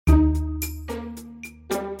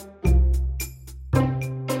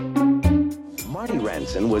Marty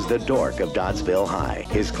Renson was the dork of Doddsville High.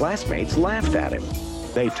 His classmates laughed at him.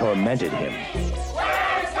 They tormented him.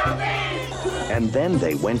 And then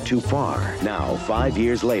they went too far. Now, 5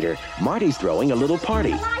 years later, Marty's throwing a little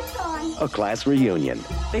party. A class reunion.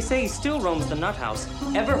 They say he still roams the nut house,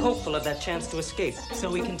 ever hopeful of that chance to escape,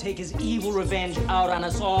 so he can take his evil revenge out on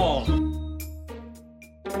us all.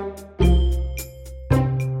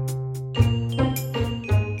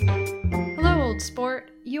 Hello, old sport.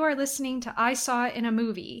 You are listening to I Saw It in a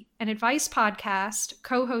Movie, an advice podcast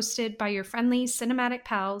co-hosted by your friendly cinematic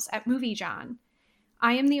pals at Movie John.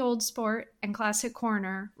 I am the old sport and classic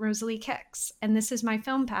coroner, Rosalie Kicks, and this is my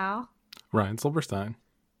film pal, Ryan Silverstein.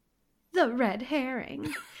 The Red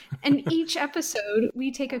Herring. And each episode, we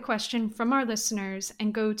take a question from our listeners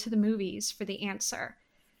and go to the movies for the answer.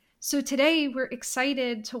 So today, we're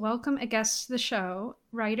excited to welcome a guest to the show,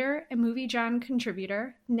 writer and Movie John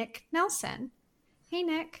contributor, Nick Nelson. Hey,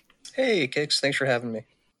 Nick. Hey, Kix. Thanks for having me.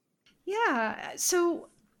 Yeah, so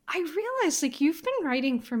I realized, you've been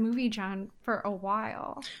writing for Movie John for a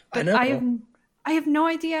while. But I know. I have no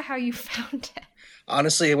idea how you found it.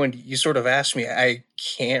 Honestly, when you sort of asked me, I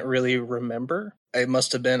can't really remember. It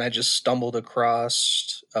must have been I just stumbled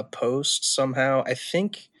across a post somehow. I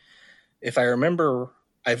think, if I remember,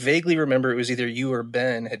 I vaguely remember it was either you or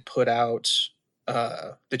Ben had put out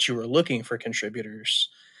that you were looking for contributors.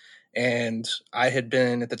 And I had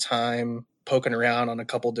been, at the time, poking around on a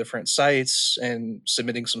couple different sites and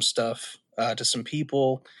submitting some stuff to some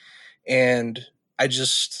people. And I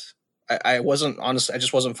just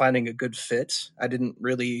wasn't finding a good fit.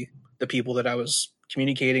 The people that I was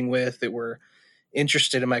communicating with that were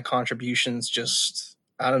interested in my contributions, just,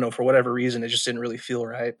 I don't know, for whatever reason, it just didn't really feel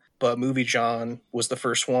right. But Movie John was the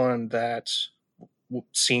first one that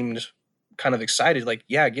seemed kind of excited,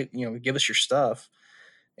 give us your stuff.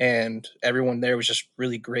 And everyone there was just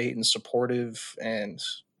really great and supportive, and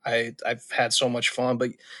I've had so much fun.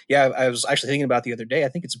 But yeah, I was actually thinking about the other day, I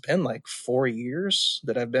think it's been 4 years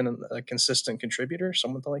that I've been a consistent contributor,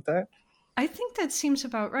 something like that. I think that seems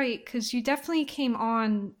about right, because you definitely came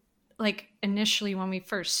on initially when we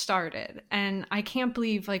first started, and I can't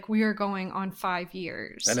believe we are going on 5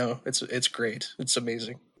 years. I know, it's great. It's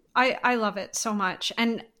amazing. I love it so much.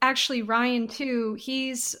 And actually, Ryan, too,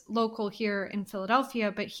 he's local here in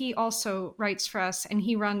Philadelphia, but he also writes for us, and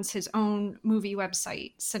he runs his own movie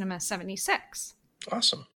website, Cinema 76.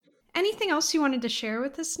 Awesome. Anything else you wanted to share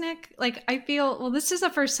with us, Nick? I feel, this is the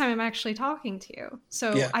first time I'm actually talking to you.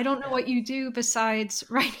 So yeah. I don't know what you do besides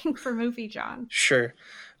writing for Movie John. Sure.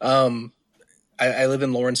 I live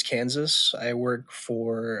in Lawrence, Kansas. I work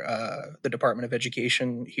for the Department of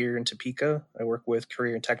Education here in Topeka. I work with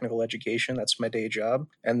career and technical education. That's my day job.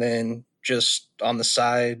 And then just on the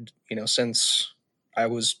side, since I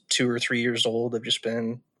was 2 or 3 years old, I've just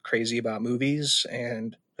been crazy about movies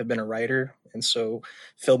and have been a writer. And so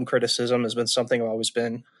film criticism has been something I've always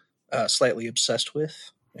been slightly obsessed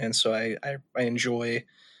with. And so I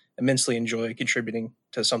immensely enjoy contributing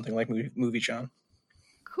to something like Movie John.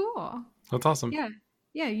 Cool. That's awesome.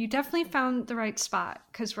 Yeah, you definitely found the right spot,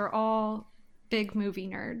 because we're all big movie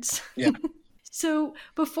nerds. Yeah. So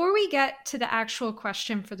before we get to the actual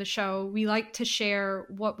question for the show, we like to share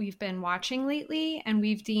what we've been watching lately, and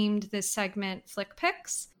we've deemed this segment Flick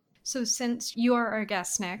Picks. So since you are our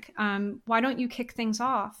guest, Nick, why don't you kick things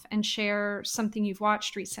off and share something you've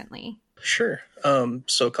watched recently? Sure.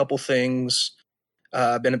 So a couple things.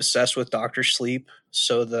 I've been obsessed with Dr. Sleep.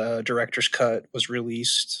 So the director's cut was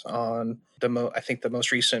released on the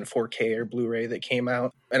most recent 4K or Blu-ray that came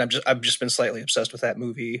out, and I've just been slightly obsessed with that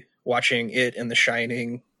movie. Watching it and The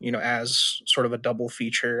Shining, as sort of a double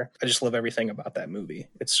feature. I just love everything about that movie.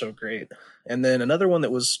 It's so great. And then another one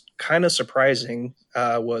that was kind of surprising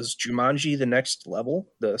was Jumanji: The Next Level,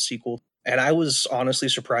 the sequel. And I was honestly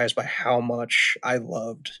surprised by how much I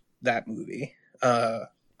loved that movie.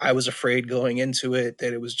 I was afraid going into it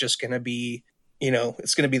that it was just going to be,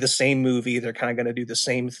 it's going to be the same movie. They're kind of going to do the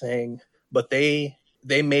same thing. But they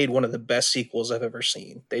made one of the best sequels I've ever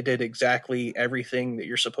seen. They did exactly everything that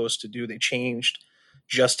you're supposed to do. They changed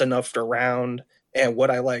just enough around. And what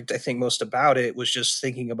I liked, I think, most about it was just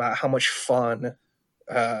thinking about how much fun,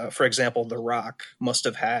 for example, The Rock must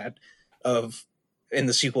have had in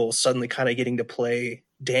the sequel suddenly kind of getting to play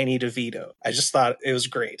Danny DeVito. I just thought it was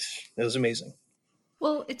great. It was amazing.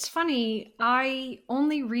 Well, it's funny. I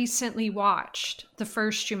only recently watched the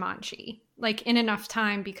first Jumanji, in enough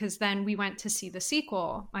time, because then we went to see the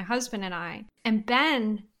sequel, my husband and I. And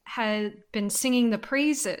Ben had been singing the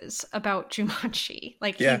praises about Jumanji.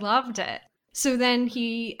 He loved it. So then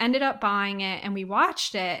he ended up buying it, and we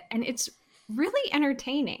watched it, and it's really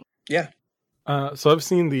entertaining. Yeah. So I've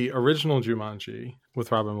seen the original Jumanji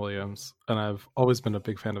with Robin Williams, and I've always been a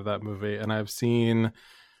big fan of that movie. And I've seen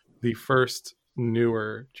the first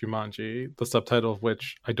newer Jumanji, the subtitle of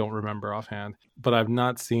which I don't remember offhand, but I've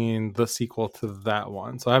not seen the sequel to that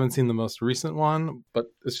one. So I haven't seen the most recent one, but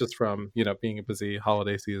it's just from, being a busy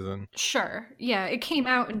holiday season. Sure. Yeah, it came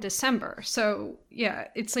out in December. So yeah,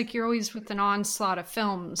 it's like you're always with an onslaught of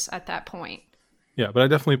films at that point. Yeah, but I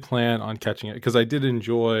definitely plan on catching it because I did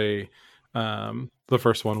enjoy the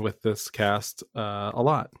first one with this cast a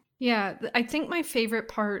lot. Yeah, I think my favorite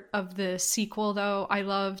part of the sequel, though, I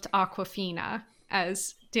loved Awkwafina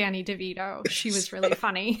as Danny DeVito. She was really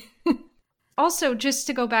funny. Also, just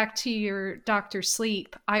to go back to your Dr.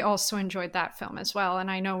 Sleep, I also enjoyed that film as well.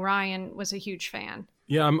 And I know Ryan was a huge fan.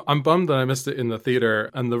 Yeah, I'm bummed that I missed it in the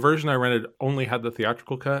theater, and the version I rented only had the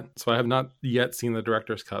theatrical cut, so I have not yet seen the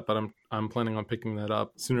director's cut, but I'm planning on picking that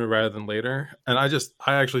up sooner rather than later. And I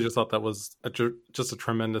actually just thought that was just a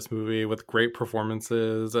tremendous movie with great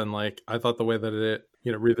performances, and like I thought the way that it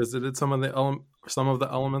revisited some of the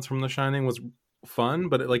elements from The Shining was fun,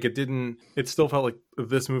 but it still felt like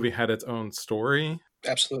this movie had its own story.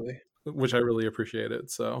 Absolutely. Which I really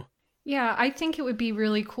appreciated. So. Yeah, I think it would be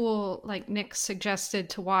really cool, like Nick suggested,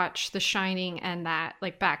 to watch The Shining and that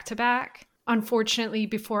like back to back. Unfortunately,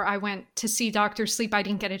 before I went to see Dr. Sleep, I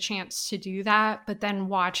didn't get a chance to do that. But then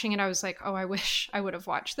watching it, I was like, oh, I wish I would have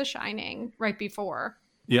watched The Shining right before.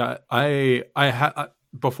 Yeah,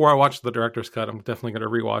 before I watched the director's cut, I'm definitely going to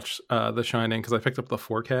rewatch The Shining because I picked up the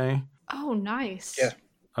 4K. Oh, nice. Yeah.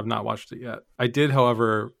 I've not watched it yet. I did,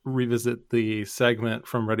 however, revisit the segment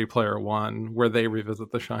from Ready Player One where they revisit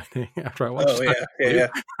The Shining after I watched it.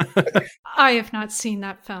 Yeah. I have not seen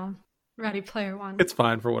that film, Ready Player One. It's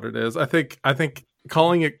fine for what it is. I think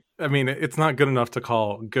calling it, I mean, it's not good enough to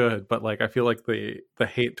call good, but like I feel like the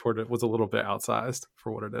hate toward it was a little bit outsized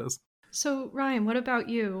for what it is. So, Ryan, what about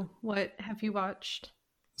you? What have you watched?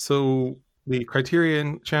 So the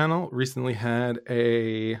Criterion Channel recently had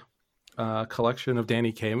a collection of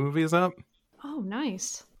Danny Kaye movies up. Oh,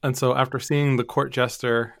 nice. And so after seeing The Court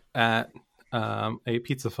Jester at a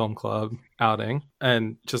Pizza Film Club outing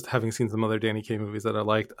and just having seen some other Danny Kaye movies that I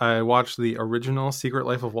liked, I watched the original Secret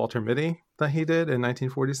Life of Walter Mitty that he did in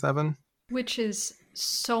 1947. Which is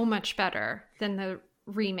so much better than the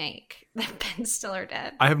remake that Ben Stiller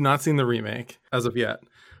did. I have not seen the remake as of yet,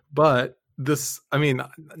 but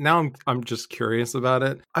now I'm just curious about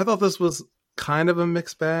it. I thought this was kind of a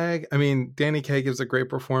mixed bag. I mean, Danny Kaye gives a great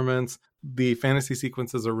performance. The fantasy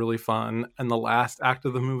sequences are really fun. And the last act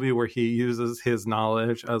of the movie where he uses his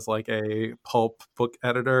knowledge as like a pulp book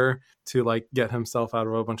editor to like get himself out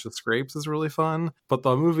of a bunch of scrapes is really fun. But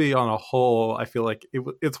the movie on a whole, I feel like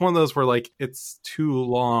it's one of those where like it's too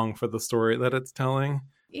long for the story that it's telling.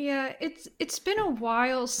 Yeah, it's been a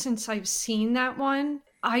while since I've seen that one.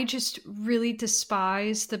 I just really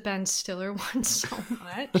despise the Ben Stiller one so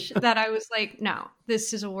much that I was like, no,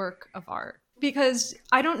 this is a work of art. Because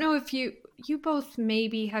I don't know if you both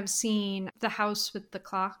maybe have seen The House with the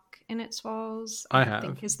Clock in Its Walls. I have. I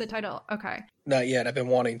think is the title. Okay. Not yet. I've been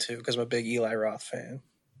wanting to because I'm a big Eli Roth fan.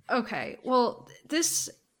 Okay. Well,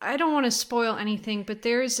 I don't want to spoil anything, but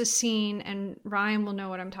there is a scene, and Ryan will know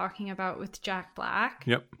what I'm talking about, with Jack Black.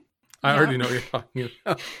 Yep. I already know what you're talking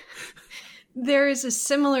about. There is a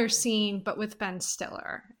similar scene, but with Ben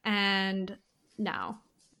Stiller. And no.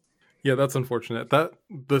 Yeah, that's unfortunate.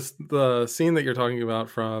 The scene that you're talking about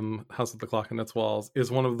from House of the Clock and Its Walls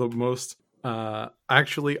is one of the most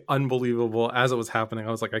actually unbelievable. As it was happening,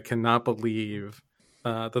 I was like, I cannot believe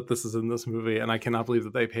that this is in this movie, and I cannot believe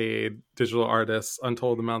that they paid digital artists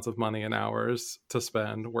untold amounts of money and hours to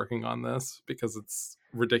spend working on this, because it's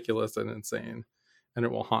ridiculous and insane, and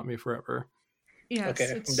it will haunt me forever. Yes,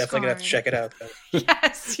 okay, I'm it's definitely gonna have to check it out then.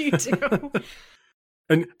 Yes, you do.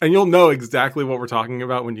 and you'll know exactly what we're talking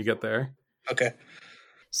about when you get there. Okay.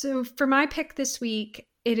 So for my pick this week,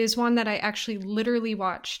 it is one that I actually literally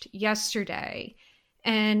watched yesterday,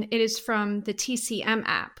 and it is from the TCM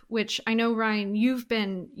app, which I know, Ryan, you've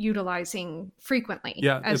been utilizing frequently.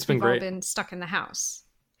 Yeah, as it's been we've great. all been stuck in the house.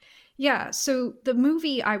 Yeah, so the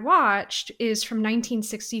movie I watched is from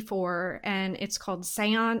 1964, and it's called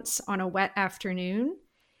Seance on a Wet Afternoon.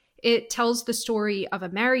 It tells the story of a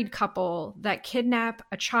married couple that kidnap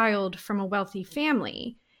a child from a wealthy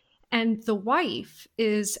family, and the wife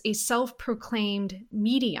is a self-proclaimed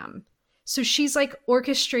medium. So she's like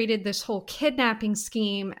orchestrated this whole kidnapping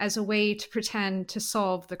scheme as a way to pretend to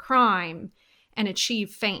solve the crime and achieve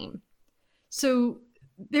fame. So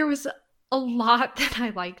there was a lot that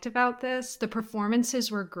I liked about this. The performances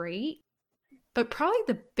were great, but probably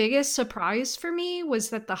the biggest surprise for me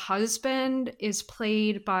was that the husband is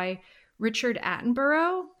played by Richard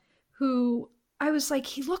Attenborough, who I was like,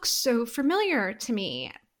 he looks so familiar to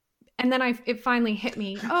me. And then it finally hit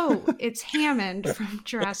me, oh, it's Hammond from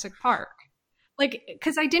Jurassic Park. Like,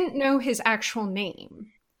 because I didn't know his actual name.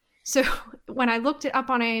 So when I looked it up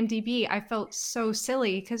on IMDb, I felt so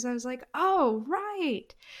silly because I was like, oh,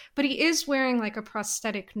 right. But he is wearing like a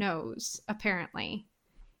prosthetic nose, apparently,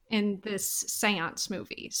 in this seance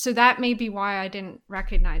movie. So that may be why I didn't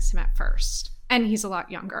recognize him at first. And he's a lot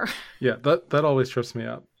younger. Yeah, that always trips me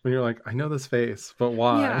up. When you're like, I know this face, but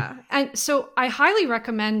why? Yeah. And so I highly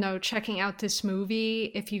recommend, though, checking out this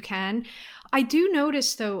movie if you can. I do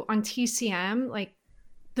notice, though, on TCM, like,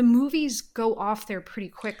 the movies go off there pretty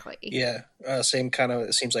quickly. Yeah, same kind of,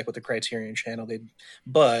 it seems like with the Criterion Channel.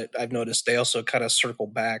 But I've noticed they also kind of circle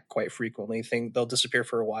back quite frequently. They'll disappear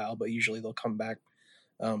for a while, but usually they'll come back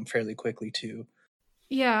fairly quickly, too.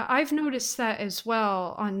 Yeah, I've noticed that as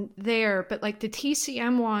well on there, but like the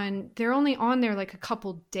TCM one, they're only on there like a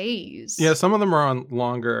couple days. Yeah, some of them are on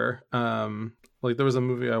longer. Like there was a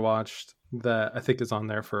movie I watched that I think is on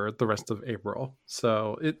there for the rest of April.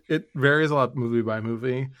 So it varies a lot movie by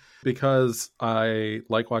movie because I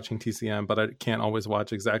like watching TCM, but I can't always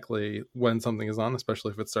watch exactly when something is on,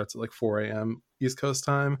 especially if it starts at like 4 a.m. East Coast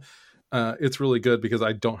time. It's really good because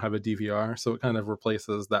I don't have a DVR, so it kind of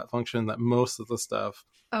replaces that function that most of the stuff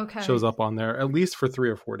shows up on there, at least for 3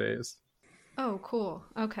 or 4 days. Oh, cool.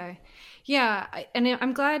 Okay. Yeah, and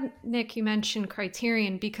I'm glad, Nick, you mentioned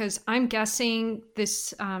Criterion because I'm guessing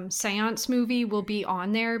this seance movie will be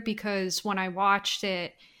on there because when I watched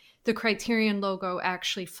it, the Criterion logo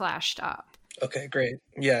actually flashed up. Okay, great.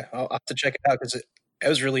 Yeah, I'll have to check it out because it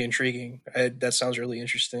was really intriguing. That sounds really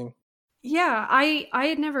interesting. Yeah, I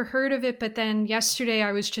had never heard of it, but then yesterday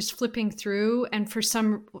I was just flipping through, and for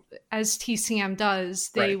some, as TCM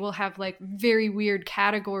does, they will have like very weird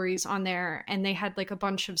categories on there, and they had like a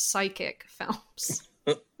bunch of psychic films.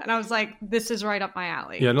 And I was like, this is right up my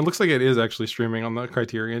alley. Yeah, and it looks like it is actually streaming on the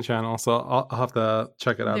Criterion Channel, so I'll have to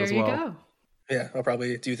check it out as well. There you go. Yeah, I'll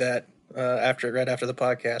probably do that right after the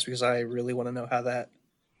podcast because I really want to know how that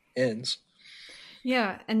ends.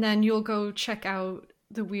 Yeah, and then you'll go check out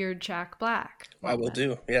the weird Jack Black moment. I will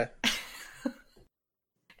do, yeah.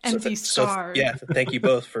 Empty Scar. Yeah, thank you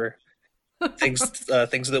both for things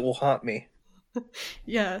that will haunt me.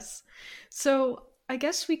 Yes. So I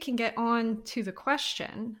guess we can get on to the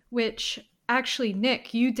question, which actually,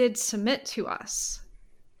 Nick, you did submit to us.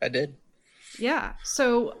 I did. Yeah.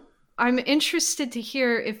 So I'm interested to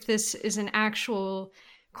hear if this is an actual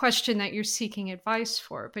question that you're seeking advice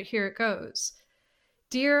for, but here it goes.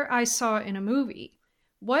 Dear I Saw in a Movie,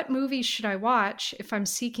 what movie should I watch if I'm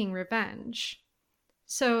seeking revenge?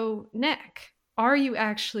 So, Nick, are you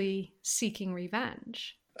actually seeking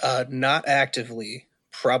revenge? Not actively.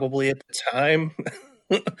 Probably at the time.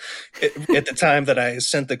 At the time that I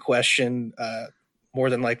sent the question,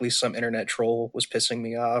 more than likely some internet troll was pissing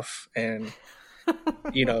me off. And,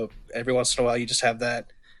 every once in a while you just have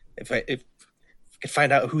that. If I could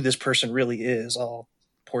find out who this person really is, I'll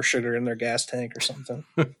pour sugar in their gas tank or something.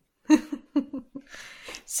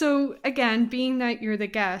 So again, being that you're the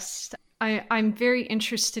guest, I'm very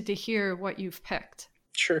interested to hear what you've picked.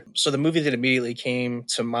 Sure. So the movie that immediately came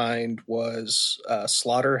to mind was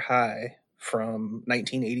Slaughter High from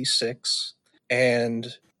 1986.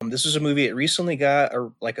 And this is a movie, it recently got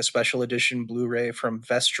a special edition Blu-ray from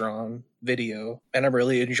Vestron Video. And I'm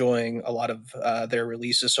really enjoying a lot of their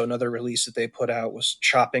releases. So another release that they put out was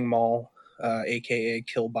Chopping Mall, aka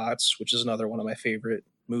Killbots, which is another one of my favorite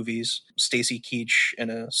movies. Stacy Keach in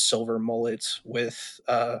a silver mullet with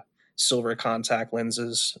silver contact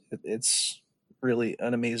lenses. It's really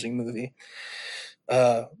an amazing movie.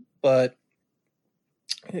 But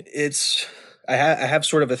I have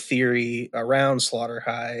sort of a theory around Slaughter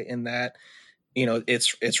High in that,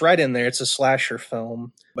 it's right in there. It's a slasher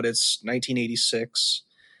film, but it's 1986.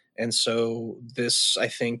 And so this, I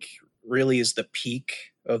think, really is the peak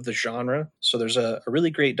of the genre. So there's a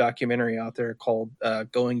really great documentary out there called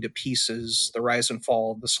Going to Pieces, The Rise and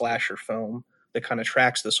Fall of the Slasher Film that kind of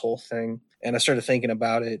tracks this whole thing. And I started thinking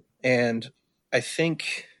about it. And I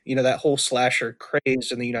think, that whole slasher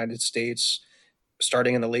craze in the United States,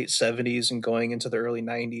 starting in the late 70s and going into the early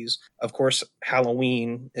 90s, of course,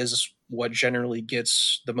 Halloween is what generally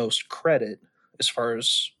gets the most credit as far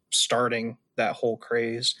as starting that whole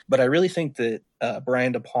craze. But I really think that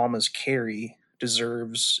Brian De Palma's Carrie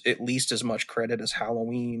deserves at least as much credit as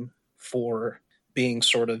Halloween for being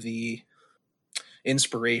sort of the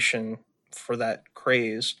inspiration for that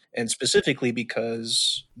craze, and specifically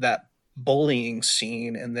because that bullying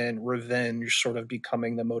scene and then revenge sort of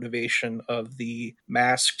becoming the motivation of the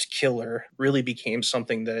masked killer really became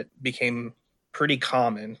something that became pretty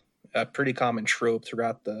common, a pretty common trope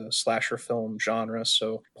throughout the slasher film genre.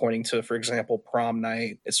 So pointing to, for example, Prom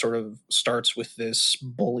Night, it sort of starts with this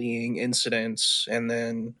bullying incident, and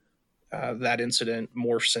then that incident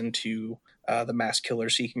morphs into the masked killer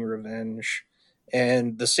seeking revenge.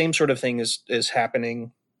 And the same sort of thing is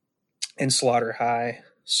happening in Slaughter High.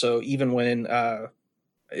 So even when,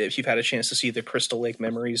 if you've had a chance to see the Crystal Lake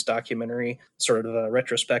Memories documentary, sort of a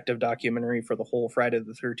retrospective documentary for the whole Friday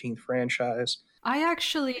the 13th franchise. I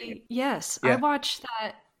actually, yes, Yeah. I watched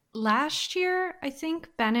that last year. I think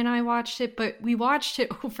Ben and I watched it, but we watched it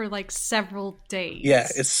over like several days. Yeah,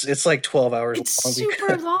 it's like 12 hours It's long.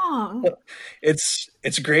 super long.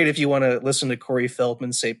 It's great if you want to listen to Corey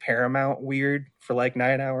Feldman say Paramount weird for like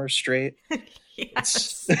 9 hours straight.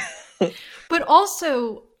 Yes. But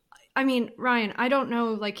also, I mean, Ryan, I don't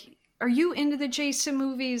know, like, are you into the Jason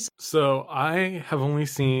movies? So I have only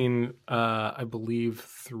seen, I believe,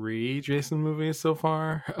 3 Jason movies so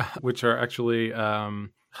far, which are actually,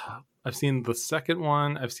 I've seen the second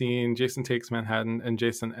one, I've seen Jason Takes Manhattan and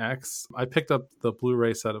Jason X. I picked up the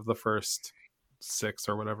Blu-ray set of the first 6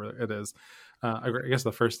 or whatever it is. I guess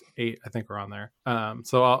the first 8, I think, are on there.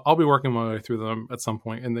 So I'll be working my way through them at some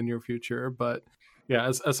point in the near future. But yeah,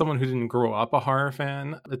 as someone who didn't grow up a horror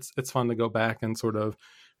fan, it's fun to go back and sort of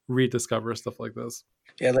rediscover stuff like this.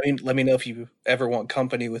 Yeah, let me know if you ever want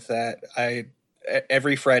company with that.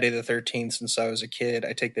 Every Friday the 13th since I was a kid,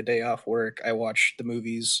 I take the day off work. I watch the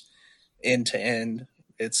movies end to end.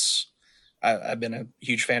 I've been a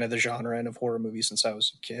huge fan of the genre and of horror movies since I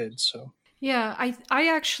was a kid. So yeah, I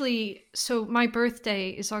actually, so my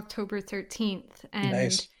birthday is October 13th, and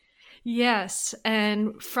nice. Yes,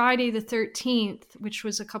 and Friday the 13th, which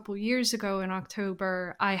was a couple years ago in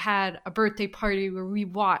October, I had a birthday party where we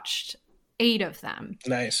watched 8 of them.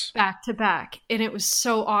 Nice. Back to back, and it was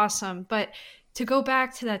so awesome. But to go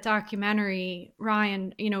back to that documentary,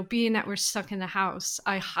 Ryan, being that we're stuck in the house,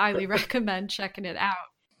 I highly recommend checking it out.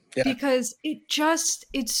 Yeah. Because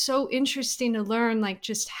it's so interesting to learn, like,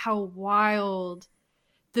 just how wild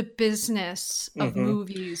the business of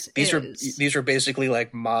movies is. These are basically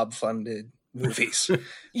like mob funded movies.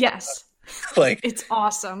 Yes. Like, it's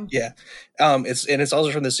awesome. Yeah. It's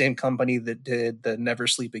also from the same company that did the Never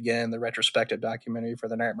Sleep Again, the retrospective documentary for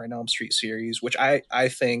the Nightmare on Elm Street series, which I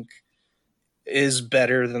think is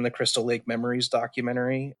better than the Crystal Lake Memories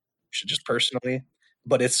documentary, just personally.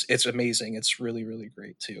 But it's amazing. It's really, really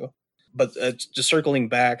great too. But just circling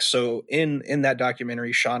back, so in that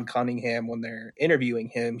documentary, Sean Cunningham, when they're interviewing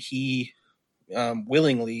him, he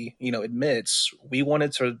willingly, admits, we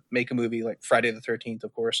wanted to make a movie like Friday the 13th,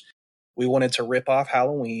 of course. We wanted to rip off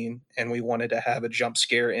Halloween, and we wanted to have a jump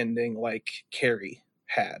scare ending like Carrie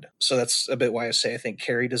had. So that's a bit why I say I think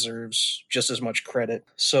Carrie deserves just as much credit.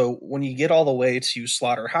 So when you get all the way to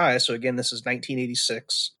Slaughter High, so again, this is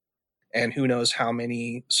 1986. And who knows how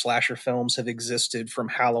many slasher films have existed from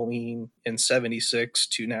Halloween in 76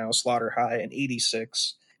 to now Slaughter High in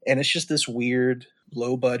 86. And it's just this weird,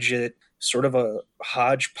 low budget, sort of a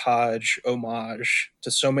hodgepodge homage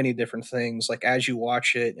to so many different things. Like, as you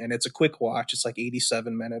watch it, and it's a quick watch, it's like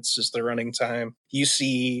 87 minutes is the running time. You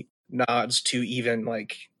see nods to even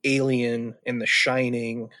like Alien and The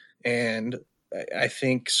Shining. And I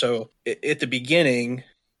think so at the beginning,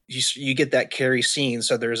 you get that Carrie scene.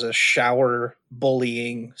 So there's a shower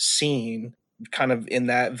bullying scene kind of in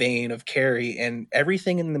that vein of Carrie, and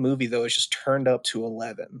everything in the movie though is just turned up to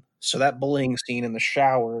 11. So that bullying scene in the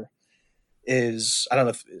shower is, I don't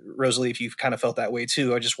know if Rosalie, if you've kind of felt that way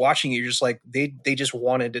too. I just watching it, you're just like, they just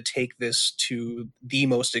wanted to take this to the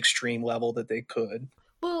most extreme level that they could.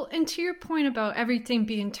 Well, and to your point about everything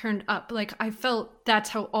being turned up, like, I felt that's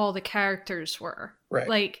how all the characters were. Right.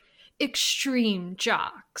 Like, extreme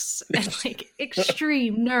jocks and like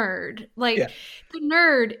extreme nerd. Like, yeah. The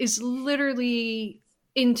nerd is literally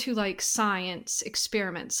into like science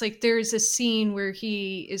experiments. Like, there's a scene where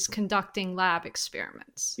he is conducting lab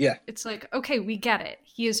experiments. Yeah. It's like, okay, we get it.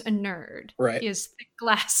 He is a nerd. Right. He has thick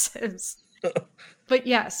glasses. But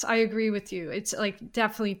yes, I agree with you. It's like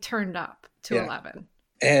definitely turned up to 11.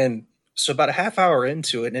 And so about a half hour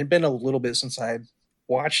into it, and it'd been a little bit since I had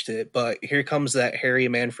watched it, but here comes that Harry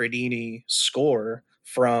Manfredini score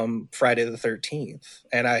from Friday the 13th.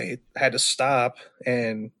 And I had to stop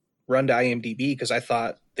and run to IMDb because I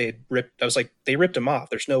thought they ripped him off.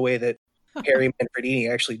 There's no way that Harry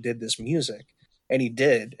Manfredini actually did this music. And he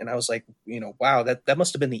did. And I was like, wow, that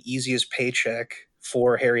must have been the easiest paycheck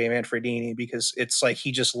for Harry Manfredini, because it's like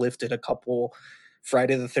he just lifted a couple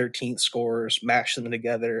Friday the 13th scores, mashed them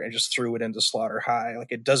together, and just threw it into Slaughter High.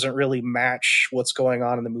 Like, it doesn't really match what's going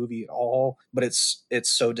on in the movie at all, but it's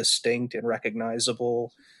so distinct and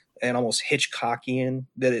recognizable and almost Hitchcockian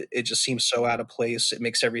that it just seems so out of place. It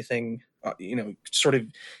makes everything, sort of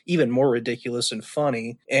even more ridiculous and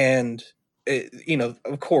funny. And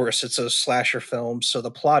of course, it's a slasher film, so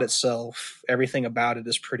the plot itself, everything about it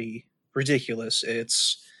is pretty ridiculous.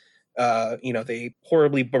 It's they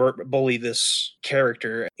horribly bully this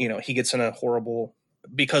character. He gets in a horrible,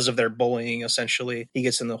 because of their bullying, essentially, he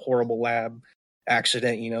gets in the horrible lab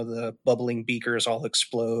accident. The bubbling beakers all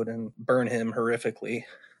explode and burn him horrifically.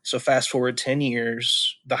 So fast forward 10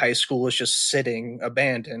 years, the high school is just sitting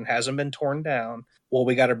abandoned, hasn't been torn down. Well,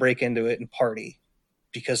 we got to break into it and party,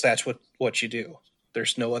 because that's what you do.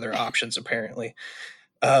 There's no other options, apparently.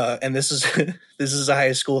 And this is this is a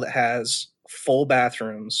high school that has full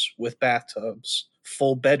bathrooms with bathtubs,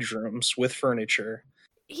 full bedrooms with furniture.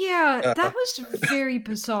 Yeah, that was very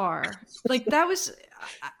bizarre. Like,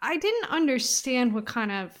 I didn't understand what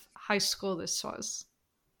kind of high school this was.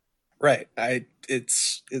 Right.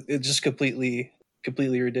 It's just completely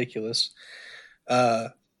ridiculous.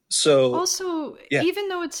 So also, yeah. Even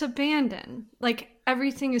though it's abandoned, like,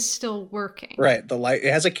 everything is still working. Right.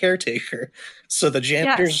 It has a caretaker. So the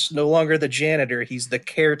janitor's no longer the janitor. He's the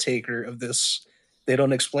caretaker of this. They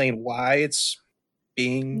don't explain why it's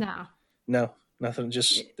being. No, nothing.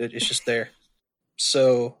 It's just there.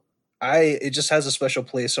 So it just has a special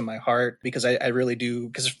place in my heart, because I really do.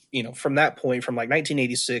 Because, from that point, from like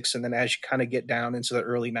 1986, and then as you kind of get down into the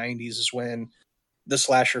early 90s is when the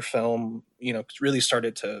slasher film, really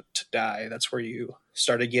started to die. That's where you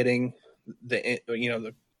started getting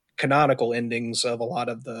the canonical endings of a lot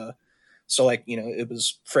of the. So, like, it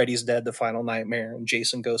was Freddy's Dead, The Final Nightmare, and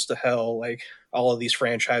Jason Goes to Hell. Like, all of these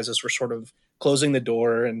franchises were sort of closing the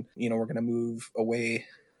door, and, we're going to move away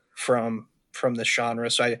from this genre.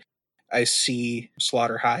 So I see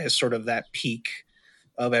Slaughter High as sort of that peak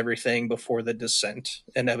of everything before the descent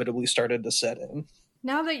inevitably started to set in.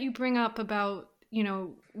 Now that you bring up about,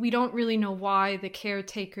 we don't really know why the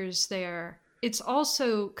caretaker's there, it's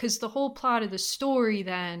also because the whole plot of the story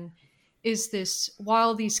then is this: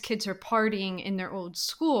 while these kids are partying in their old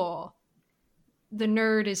school, the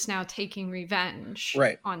nerd is now taking revenge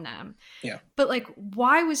on them. Yeah. But, like,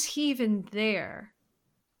 why was he even there?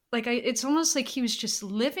 Like, it's almost like he was just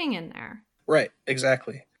living in there. Right,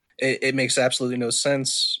 exactly. It makes absolutely no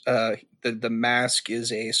sense. The mask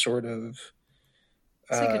is a sort of...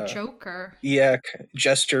 It's like a Joker. Yeah,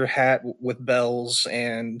 jester hat with bells,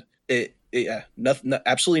 and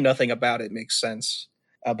absolutely nothing about it makes sense.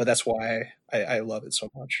 But that's why I love it so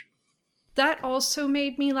much. That also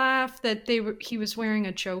made me laugh that he was wearing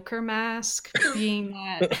a Joker mask, being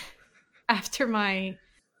that after my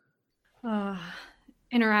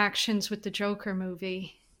interactions with the Joker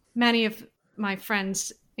movie, many of my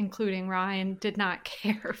friends, including Ryan, did not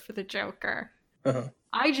care for the Joker. Uh-huh.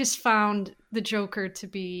 I just found the Joker to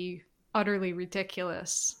be utterly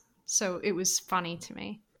ridiculous, so it was funny to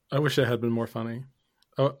me. I wish it had been more funny.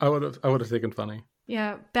 I would have taken funny.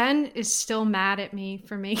 Yeah, Ben is still mad at me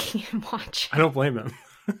for making him watch it. I don't blame him.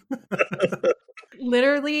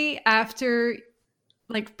 Literally, after,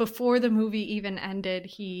 like, before the movie even ended,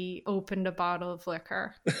 he opened a bottle of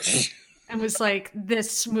liquor and was like,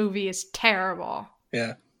 "This movie is terrible."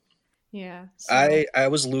 Yeah. Yeah. So. I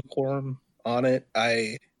was lukewarm on it.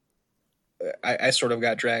 I sort of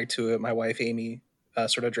got dragged to it. My wife, Amy,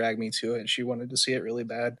 sort of dragged me to it, and she wanted to see it really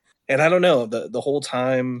bad. And I don't know, the whole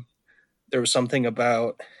time there was something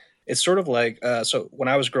about, it's sort of like, so when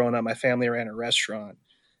I was growing up, my family ran a restaurant,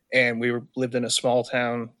 and we lived in a small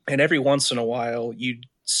town, and every once in a while you'd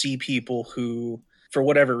see people who, for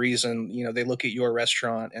whatever reason, they look at your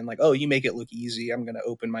restaurant and like, oh, you make it look easy, I'm going to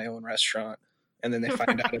open my own restaurant. And then they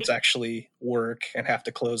find out it's actually work and have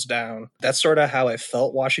to close down. That's sort of how I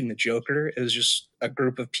felt watching The Joker. It was just a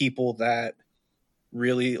group of people that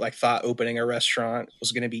really, like, thought opening a restaurant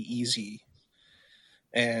was going to be easy.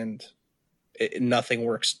 And nothing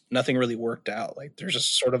really worked out. Like, there's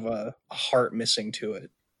just sort of a heart missing to it.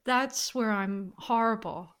 That's where I'm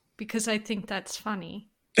horrible, because I think that's funny.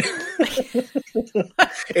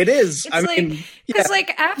 It is. I mean, because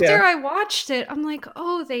like after I watched it, I'm like,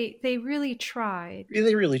 oh, they really tried.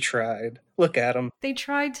 They really tried. Look at them. They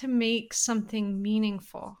tried to make something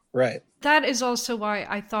meaningful. Right. That is also why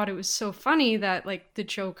I thought it was so funny that, like, the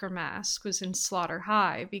Joker mask was in Slaughter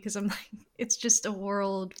High, because I'm like, it's just a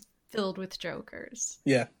world filled with Jokers.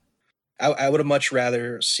 Yeah. I would have much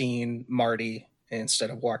rather seen Marty instead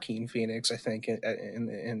of Joaquin Phoenix, I think,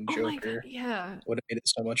 in Joker. Yeah. Would have made it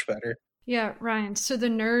so much better. Yeah, Ryan. So the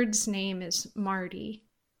nerd's name is Marty.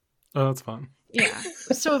 Oh, that's fun. Yeah.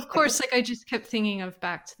 So of course, like I just kept thinking of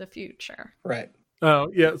Back to the Future. Right. Oh,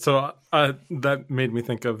 yeah. So that made me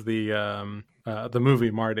think of the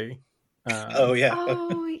movie Marty. Oh yeah.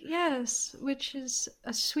 Oh, yes, which is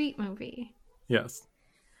a sweet movie. Yes,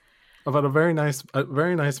 about a very nice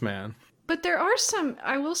man. But there are some,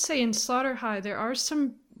 I will say, in Slaughter High, there are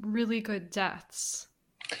some really good deaths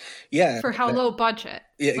Yeah. for how low budget.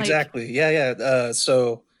 Yeah, Like, exactly. Yeah.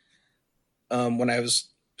 So when I was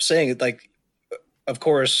saying it, like, of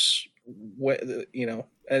course,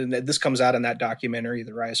 and this comes out in that documentary,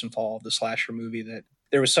 The Rise and Fall of the Slasher Movie, that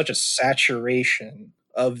there was such a saturation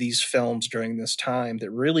of these films during this time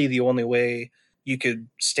that really the only way you could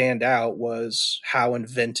stand out was how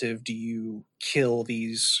inventive do you kill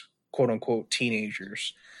these quote unquote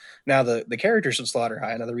teenagers. Now the characters in Slaughter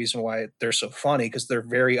High, another reason why they're so funny, because they're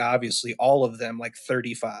very obviously all of them like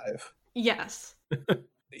 35. yes.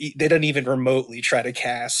 They don't even remotely try to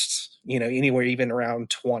cast, anywhere even around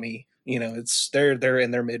 20. It's they're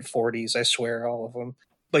in their mid 40s, I swear, all of them.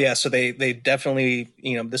 But yeah, so they definitely,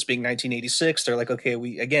 this being 1986, they're like, okay,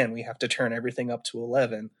 we have to turn everything up to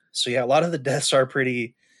 11. So yeah, a lot of the deaths are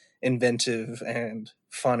pretty inventive and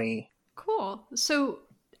funny. Cool. So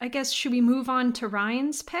I guess, should we move on to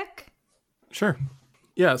Ryan's pick? Sure.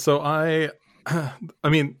 Yeah. So I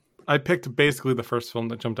mean, I picked basically the first film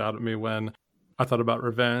that jumped out at me when I thought about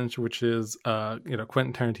revenge, which is,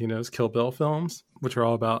 Quentin Tarantino's Kill Bill films, which are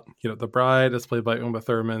all about, the bride, as played by Uma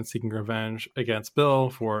Thurman, seeking revenge against Bill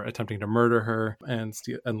for attempting to murder her and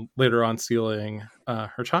later on stealing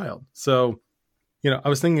her child. So, I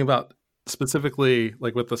was thinking about specifically,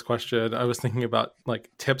 like with this question, I was thinking about like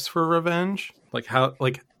tips for revenge, like how,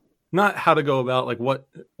 like not how to go about like what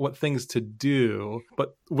things to do,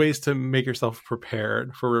 but ways to make yourself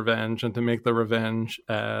prepared for revenge and to make the revenge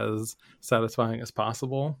as satisfying as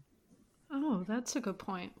possible. Oh, that's a good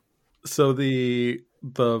point. So the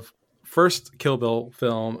first Kill Bill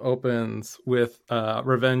film opens with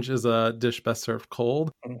revenge is a dish best served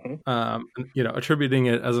cold. Mm-hmm. Attributing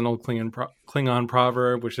it as an old Klingon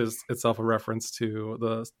proverb, which is itself a reference to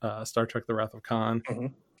the Star Trek The Wrath of Khan. Mm-hmm.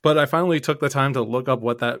 But I finally took the time to look up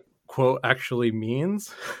what that quote actually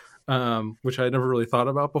means, which I never really thought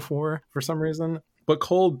about before for some reason. But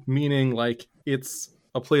cold meaning like it's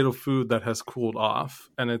a plate of food that has cooled off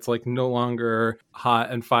and it's like no longer hot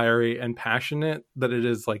and fiery and passionate, that it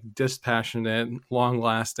is like dispassionate, long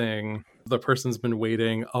lasting. The person's been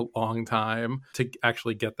waiting a long time to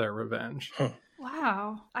actually get their revenge. Huh.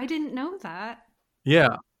 Wow. I didn't know that.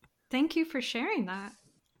 Yeah. Thank you for sharing that.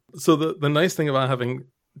 So the nice thing about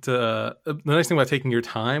taking your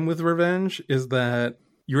time with revenge is that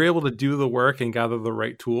you're able to do the work and gather the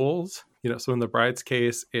right tools. So in the bride's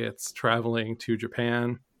case, it's traveling to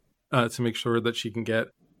Japan to make sure that she can get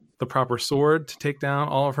the proper sword to take down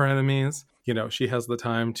all of her enemies. She has the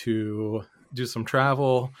time to do some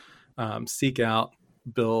travel, seek out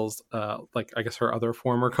Bill's, her other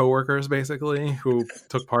former coworkers, basically, who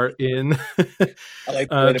took part in I like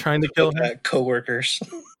trying to kill her. Coworkers.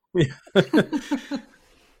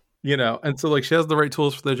 And so like she has the right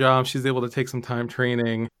tools for the job. She's able to take some time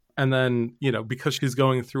training. And then, because she's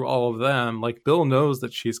going through all of them, like Bill knows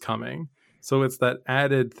that she's coming. So it's that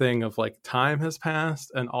added thing of like time has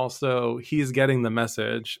passed and also he's getting the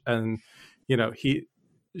message. And,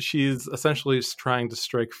 she's essentially trying to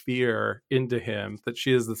strike fear into him that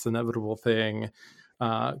she is this inevitable thing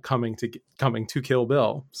coming to kill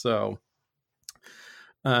Bill. So,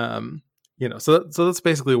 so that's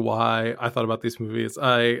basically why I thought about these movies.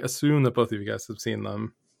 I assume that both of you guys have seen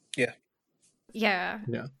them. Yeah. Yeah.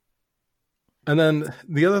 Yeah. And then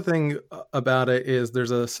the other thing about it is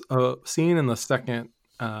there's a scene in the second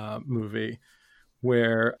movie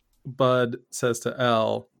where Bud says to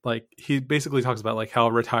Elle, like he basically talks about like how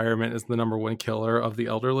retirement is the number one killer of the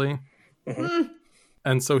elderly. Mm-hmm.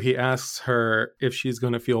 And so he asks her if she's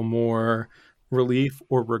going to feel more relief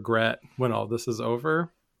or regret when all this is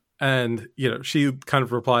over. And, she kind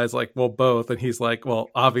of replies like, well, both. And he's like,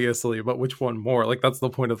 well, obviously, but which one more? Like, that's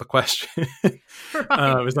the point of the question.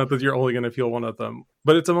 Right. It's not that you're only going to feel one of them.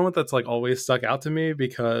 But it's a moment that's like always stuck out to me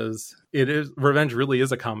because revenge really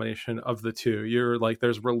is a combination of the two. You're like,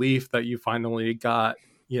 there's relief that you finally got,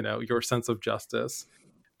 your sense of justice.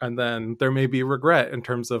 And then there may be regret in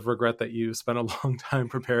terms of regret that you spent a long time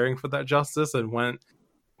preparing for that justice and went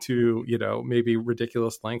to, maybe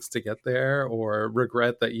ridiculous lengths to get there, or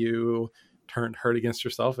regret that you turn hurt against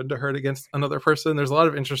yourself into hurt against another person. There's a lot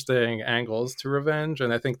of interesting angles to revenge.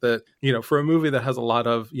 And I think that, for a movie that has a lot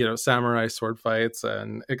of, samurai sword fights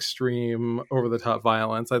and extreme over the top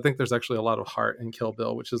violence, I think there's actually a lot of heart in Kill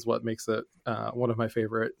Bill, which is what makes it one of my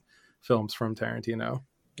favorite films from Tarantino.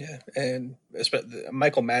 Yeah. And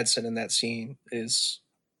Michael Madsen in that scene is,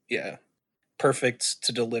 perfect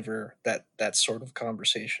to deliver that sort of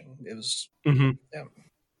conversation. It was, yeah.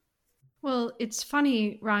 Well, it's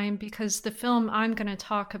funny, Ryan, because the film I'm going to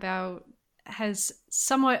talk about has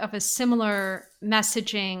somewhat of a similar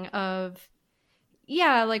messaging of,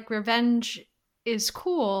 like revenge is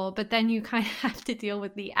cool, but then you kind of have to deal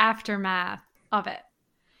with the aftermath of it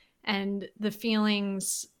and the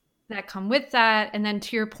feelings that come with that. And then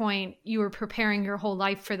to your point, you were preparing your whole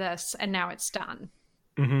life for this and now it's done.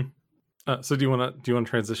 Mm-hmm. So do you want to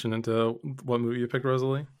transition into what movie you picked,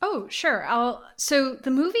 Rosalie? Oh, sure. So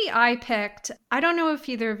the movie I picked, I don't know if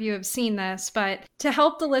either of you have seen this, but to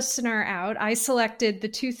help the listener out, I selected the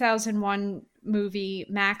 2001 movie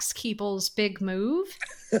Max Keeble's Big Move.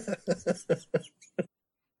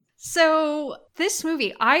 So this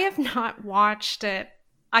movie, I have not watched it,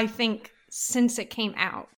 I think, since it came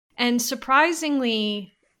out. And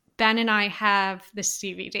surprisingly, Ben and I have this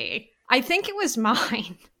DVD. I think it was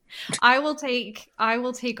mine. I will take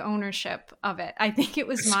ownership of it. I think it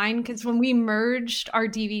was mine because when we merged our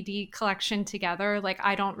DVD collection together, like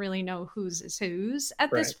I don't really know whose is whose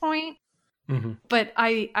at this point. Mm-hmm. But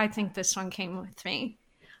I think this one came with me.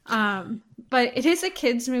 But it is a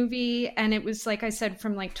kids movie, and it was, like I said,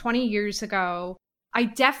 from like 20 years ago. I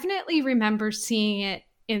definitely remember seeing it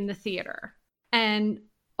in the theater. And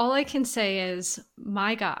all I can say is,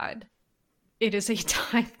 my God, it is a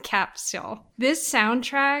time capsule. This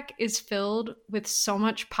soundtrack is filled with so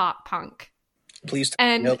much pop punk. Please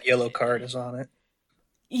tell me Yellow Card is on it.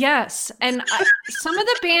 Yes. And some of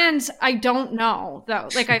the bands I don't know, though.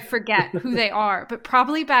 Like, I forget who they are. But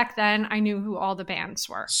probably back then, I knew who all the bands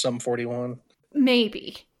were. Sum 41.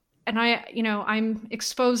 Maybe. And I'm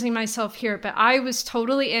exposing myself here, but I was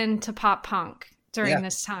totally into pop punk during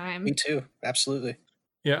this time. Me too. Absolutely.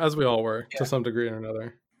 Yeah, as we all were, to some degree or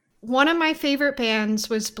another. One of my favorite bands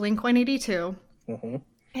was Blink-182. Mm-hmm.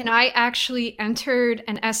 And I actually entered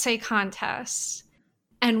an essay contest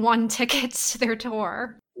and won tickets to their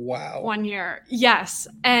tour. Wow. 1 year. Yes.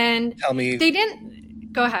 And tell me, they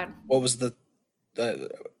didn't. Go ahead. What was do you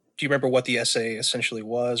remember what the essay essentially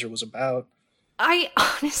was or was about? I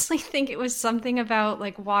honestly think it was something about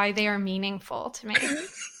like why they are meaningful to me.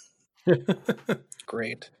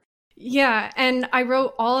 Great. Yeah, and I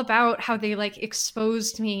wrote all about how they like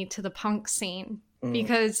exposed me to the punk scene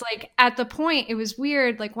because like at the point it was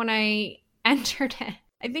weird, like when I entered it,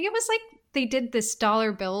 I think it was like they did this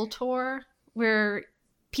dollar bill tour where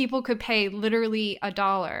people could pay literally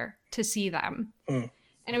 $1 to see them. And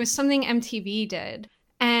it was something MTV did.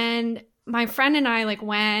 And my friend and I like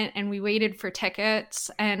went and we waited for tickets,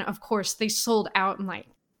 and of course they sold out in like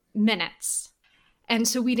minutes. And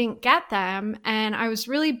so we didn't get them. And I was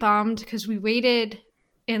really bummed because we waited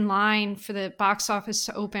in line for the box office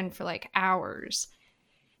to open for like hours.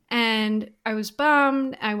 And I was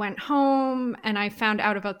bummed. I went home and I found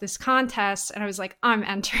out about this contest and I was like, I'm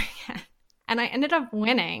entering it. And I ended up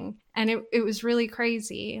winning. And it was really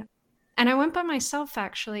crazy. And I went by myself,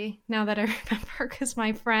 actually, now that I remember, because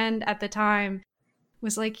my friend at the time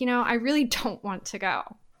was like, I really don't want to go.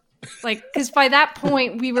 Like, because by that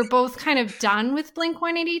point, we were both kind of done with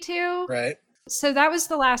Blink-182. Right. So that was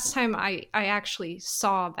the last time I actually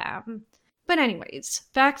saw them. But anyways,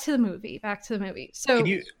 back to the movie. So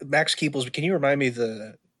Max Keebles, can you remind me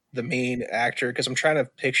the main actor? Because I'm trying to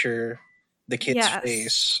picture the kid's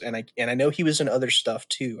face. And I know he was in other stuff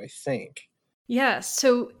too, I think. Yes.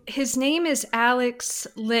 So his name is Alex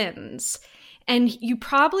Linz. And you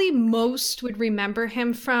probably most would remember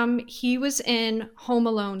him from, he was in Home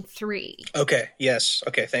Alone 3. Okay, yes.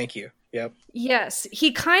 Okay, thank you. Yep. Yes.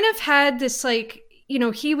 He kind of had this like,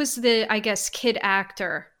 he was the, I guess, kid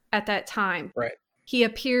actor at that time. Right. He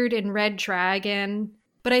appeared in Red Dragon,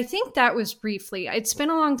 but I think that was briefly. It's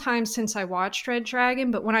been a long time since I watched Red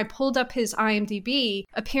Dragon, but when I pulled up his IMDb,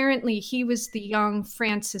 apparently he was the young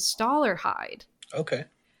Francis Dollarhide. Okay.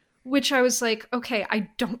 Which I was like, okay, I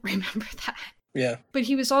don't remember that. Yeah. But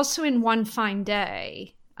he was also in One Fine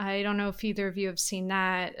Day. I don't know if either of you have seen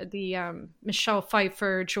that. The Michelle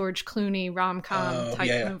Pfeiffer, George Clooney rom-com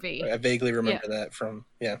type movie. I vaguely remember that from,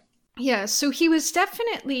 Yeah, so he was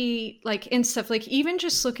definitely like in stuff. Like even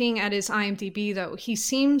just looking at his IMDb, though, he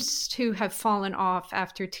seems to have fallen off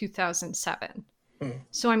after 2007.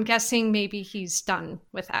 So I'm guessing maybe he's done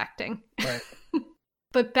with acting. Right.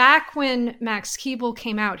 But back when Max Keeble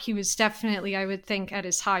came out, he was definitely, I would think, at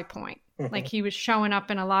his high point. Like, he was showing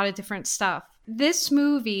up in a lot of different stuff. This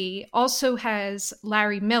movie also has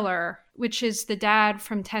Larry Miller, which is the dad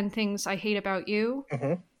from 10 Things I Hate About You.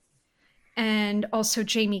 And also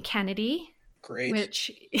Jamie Kennedy. Great.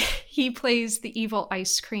 Which he plays the evil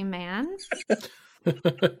ice cream man.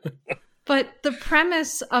 But the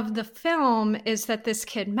premise of the film is that this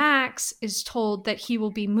kid, Max, is told that he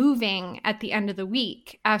will be moving at the end of the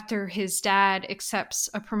week after his dad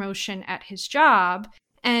accepts a promotion at his job.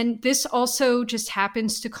 And this also just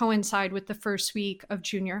happens to coincide with the first week of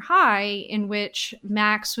junior high, in which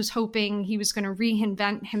Max was hoping he was going to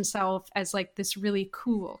reinvent himself as like this really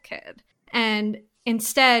cool kid. And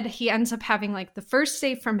instead, he ends up having like the first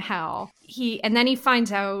day from hell. And then he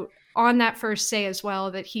finds out on that first day as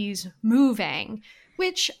well that he's moving,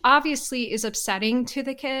 which obviously is upsetting to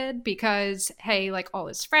the kid because, hey, like all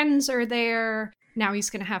his friends are there. Now he's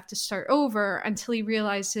going to have to start over until he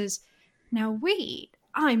realizes, now wait,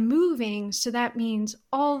 I'm moving. So that means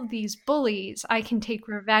all of these bullies I can take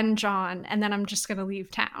revenge on, and then I'm just going to leave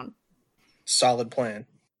town. Solid plan.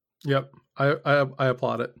 Yep. I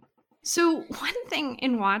applaud it. So one thing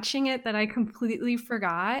in watching it that I completely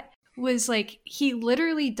forgot was like he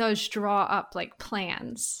literally does draw up like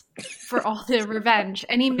plans for all the revenge,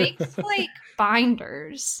 and he makes like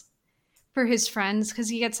binders for his friends because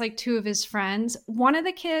he gets like 2 of his friends. One of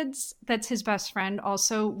the kids that's his best friend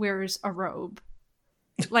also wears a robe,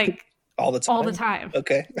 like all the time.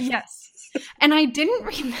 Okay. Yes. And I didn't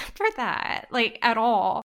remember that like at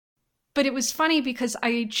all. But it was funny because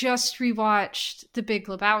I just rewatched The Big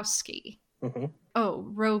Lebowski. Oh,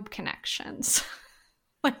 robe connections.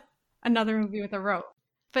 Another movie with a robe.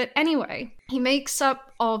 But anyway, he makes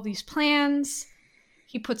up all of these plans.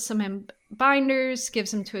 He puts them in binders, gives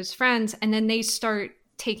them to his friends, and then they start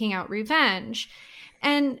taking out revenge.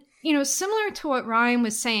 And, you know, similar to what Ryan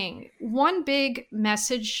was saying, one big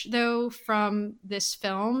message, though, from this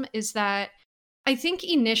film is that I think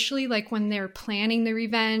initially, like when they're planning the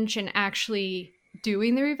revenge and actually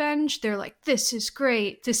doing the revenge, they're like, this is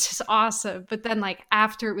great, this is awesome. But then like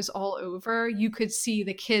after it was all over, you could see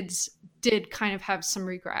the kids did kind of have some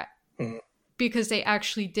regret because they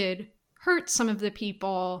actually did hurt some of the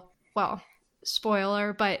people. Well,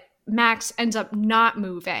 spoiler, but Max ends up not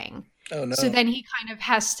moving. Oh no. So then he kind of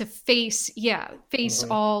has to face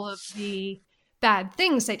all of the bad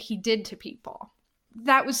things that he did to people.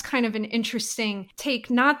 That was kind of an interesting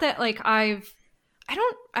take. Not that like I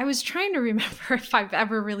was trying to remember if I've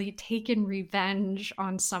ever really taken revenge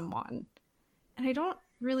on someone. And I don't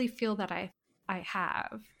really feel that I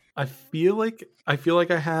have. I feel like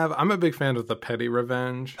I have. I'm a big fan of the petty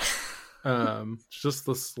revenge. Just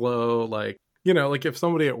the slow, like, you know, like if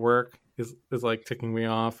somebody at work is like ticking me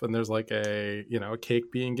off and there's like a cake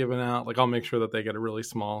being given out, like I'll make sure that they get a really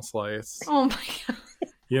small slice. Oh my God.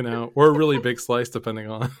 You know, or a really big slice depending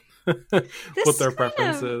on what their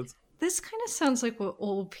preference is. This kind of sounds like what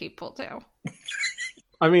old people do.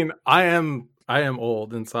 I mean, I am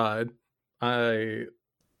old inside.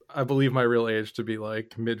 I believe my real age to be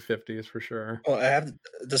like mid-50s for sure. Well, I have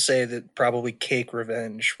to say that probably cake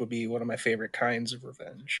revenge would be one of my favorite kinds of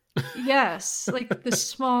revenge. Yes, like the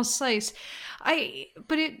small slice. Why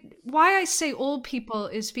I say old people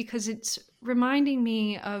is because it's reminding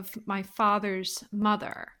me of my father's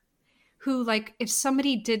mother, who, like, if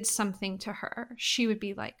somebody did something to her, she would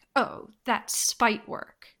be like, oh, that's spite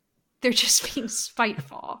work. They're just being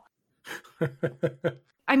spiteful.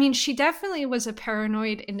 I mean, she definitely was a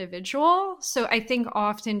paranoid individual. So I think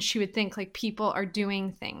often she would think like people are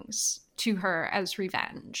doing things to her as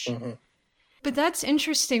revenge. Mm-hmm. But that's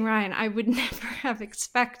interesting, Ryan. I would never have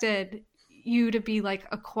expected you to be like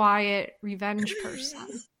a quiet revenge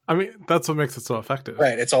person. I mean, that's what makes it so effective.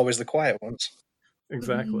 Right. It's always the quiet ones.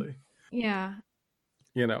 Exactly. Mm-hmm. Yeah.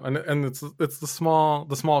 You know, and it's the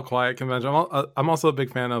small quiet convention. I'm also a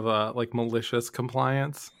big fan of like malicious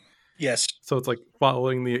compliance. Yes. So it's like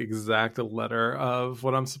following the exact letter of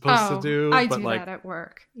what I'm supposed to do. I but do like, that at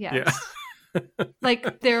work. Yes. Yeah.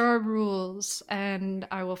 Like there are rules and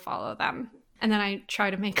I will follow them. And then I try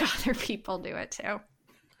to make other people do it too.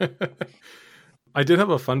 I did have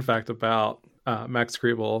a fun fact about Max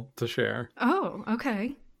Keeble to share. Oh,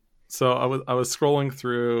 okay. So I was scrolling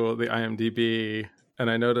through the IMDb and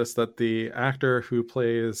I noticed that the actor who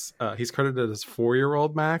plays, he's credited as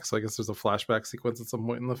 4-year-old Max. So I guess there's a flashback sequence at some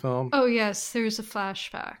point in the film. Oh, yes, there's a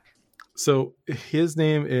flashback. So his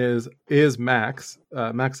name is Max,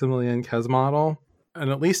 Maximilian Kesmodel. And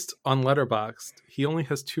at least on Letterboxd, he only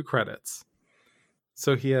has 2 credits.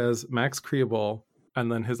 So he has Max Keeble, and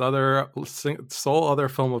then his sole other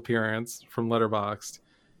film appearance from Letterboxd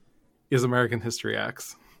is American History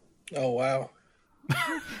X. Oh, wow.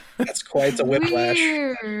 That's quite the whiplash.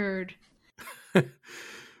 Weird.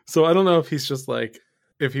 So I don't know if he's just like,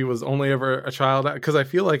 if he was only ever a child, because I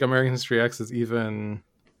feel like American History X is even,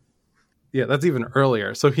 that's even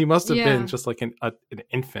earlier. So he must have been just like an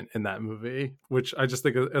infant in that movie, which I just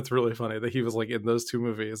think it's really funny that he was like in those two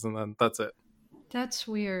movies and then that's it. That's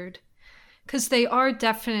weird. Because they are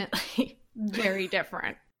definitely very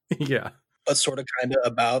different. Yeah. But sort of kind of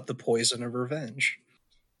about the poison of revenge.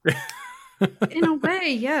 In a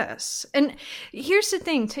way, yes. And here's the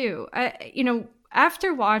thing, too.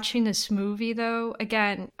 After watching this movie, though,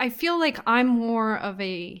 again, I feel like I'm more of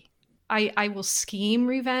I will scheme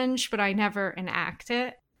revenge, but I never enact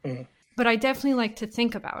it. Mm. But I definitely like to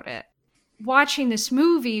think about it. Watching this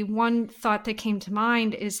movie, one thought that came to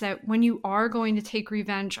mind is that when you are going to take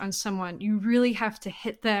revenge on someone, you really have to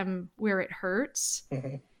hit them where it hurts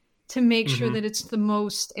to make sure that it's the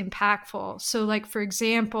most impactful. So, like, for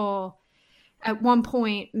example, at one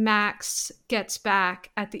point, Max gets back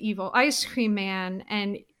at the evil ice cream man,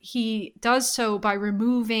 and he does so by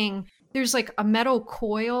removing, there's like a metal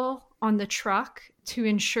coil on the truck to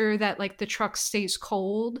ensure that like the truck stays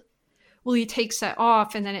cold. Well, he takes that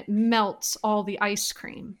off and then it melts all the ice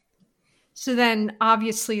cream. So then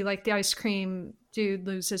obviously like the ice cream dude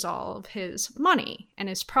loses all of his money and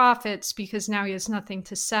his profits because now he has nothing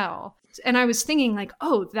to sell. And I was thinking like,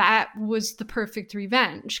 oh, that was the perfect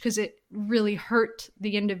revenge because it really hurt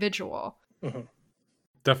the individual. Mm-hmm.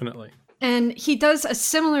 Definitely. And he does a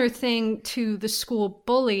similar thing to the school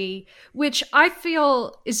bully, which I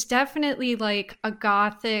feel is definitely like a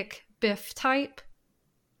gothic Biff type.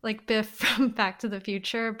 Like Biff from Back to the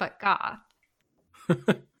Future, but goth.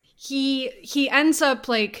 He ends up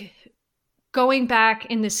like going back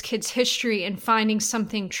in this kid's history and finding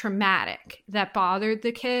something traumatic that bothered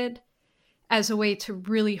the kid as a way to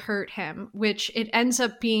really hurt him, which it ends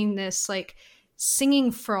up being this like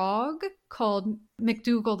singing frog called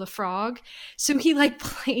McDougal the Frog. So he like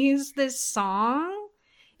plays this song,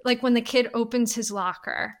 like when the kid opens his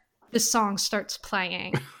locker, the song starts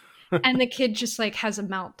playing. And the kid just like has a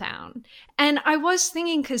meltdown. And I was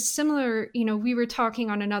thinking, because similar, we were talking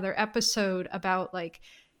on another episode about like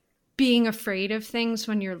being afraid of things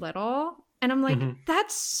when you're little. And I'm like,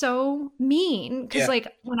 that's so mean. Because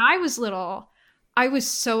like when I was little, I was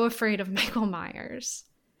so afraid of Michael Myers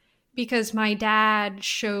because my dad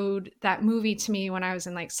showed that movie to me when I was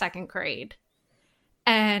in like second grade.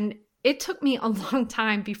 And it took me a long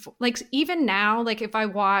time before, like even now, like if I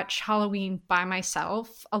watch Halloween by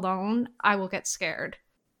myself alone, I will get scared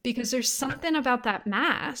because there's something about that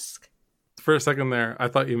mask. For a second there, I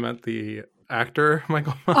thought you meant the actor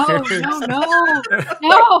Michael Myers.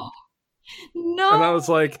 Oh, no. And I was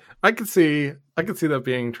like, I could see that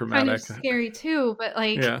being traumatic. Kind of scary too, but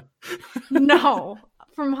like, no,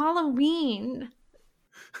 from Halloween,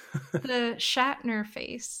 the Shatner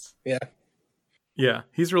face. Yeah. Yeah,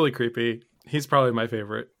 he's really creepy. He's probably my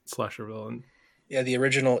favorite slasher villain. Yeah, the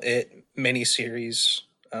original It miniseries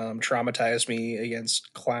traumatized me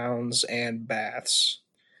against clowns and baths.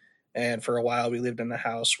 And for a while, we lived in a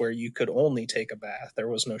house where you could only take a bath. There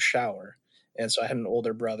was no shower. And so I had an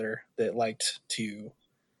older brother that liked to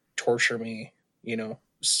torture me,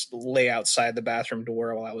 lay outside the bathroom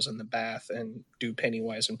door while I was in the bath and do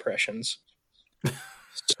Pennywise impressions.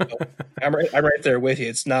 So I'm right there with you.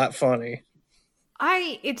 It's not funny.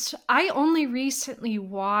 I only recently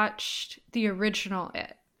watched the original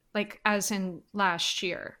It, like as in last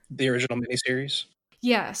year. The original miniseries?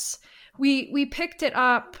 Yes. We picked it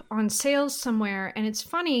up on sales somewhere, and it's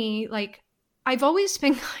funny, like I've always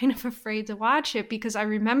been kind of afraid to watch it because I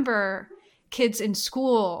remember kids in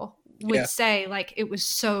school would say like it was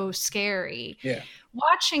so scary. Yeah.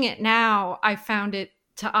 Watching it now, I found it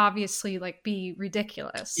to obviously like be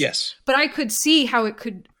ridiculous. Yes. But I could see how it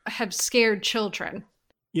could have scared children.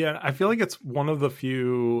 Yeah, I feel like it's one of the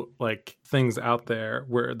few like things out there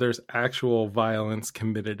where there's actual violence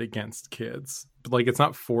committed against kids. But like it's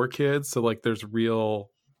not for kids, so like there's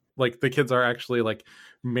real like the kids are actually like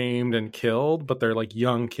maimed and killed, but they're like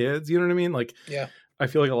young kids, you know what I mean? Like yeah. I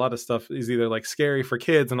feel like a lot of stuff is either like scary for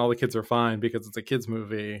kids and all the kids are fine because it's a kids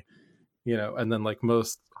movie, and then like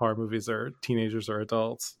most horror movies are teenagers or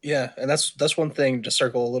adults. Yeah, and that's one thing to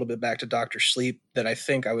circle a little bit back to Dr. Sleep that I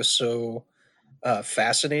think I was so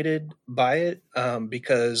fascinated by it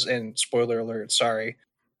because, and spoiler alert, sorry,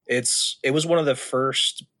 it was one of the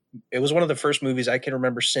first movies I can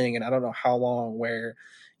remember seeing, and I don't know how long, where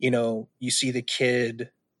you see the kid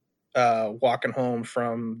walking home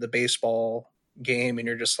from the baseball game and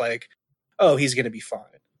you're just like, oh, he's gonna be fine.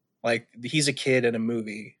 Like he's a kid in a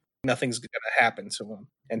movie, Nothing's going to happen to him.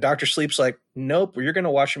 And Dr. Sleep's like, nope, you're going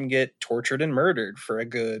to watch him get tortured and murdered for a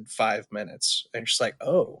good 5 minutes. And she's like,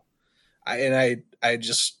 oh. I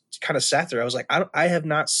just kind of sat there. I was like, I have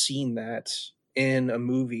not seen that in a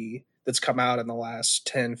movie that's come out in the last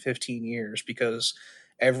 10, 15 years, because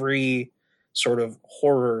every sort of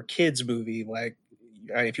horror kids movie, like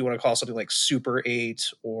if you want to call something like Super 8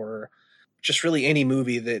 or just really any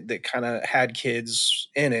movie that kind of had kids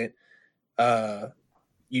in it,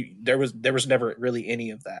 there was never really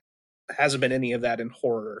any of that. There hasn't been any of that in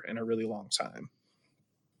horror in a really long time.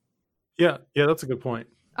 Yeah, that's a good point.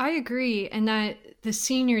 I agree. And that the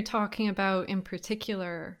scene you're talking about in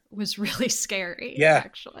particular was really scary. Yeah,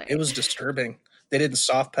 actually. It was disturbing. They didn't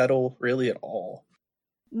soft pedal really at all.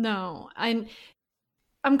 No. I'm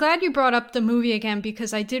glad you brought up the movie again,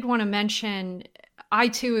 because I did want to mention, I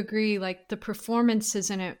too agree, like the performances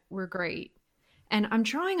in it were great. And I'm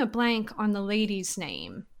drawing a blank on the lady's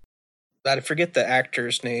name. I forget the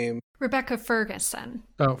actor's name. Rebecca Ferguson.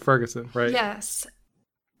 Oh, Ferguson, right. Yes.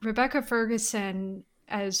 Rebecca Ferguson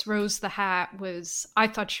as Rose the Hat I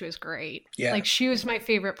thought she was great. Yeah. Like, she was my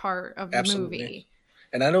favorite part of the movie.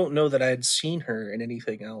 And I don't know that I'd seen her in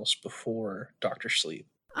anything else before Dr. Sleep.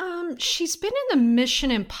 She's been in the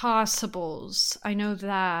Mission Impossibles. I know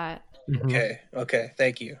that. Mm-hmm. Okay.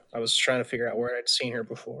 Thank you. I was trying to figure out where I'd seen her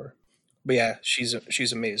before. But yeah,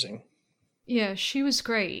 she's amazing. Yeah, she was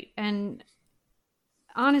great. And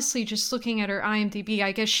honestly, just looking at her IMDb,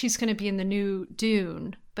 I guess she's going to be in the new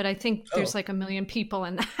Dune. But I think there's like 1 million people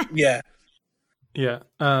in that. Yeah.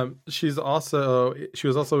 She was also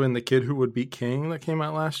in The Kid Who Would Be King that came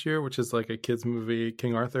out last year, which is like a kids movie,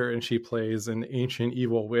 King Arthur, and she plays an ancient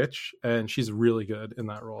evil witch, and she's really good in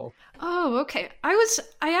that role. Oh, okay. I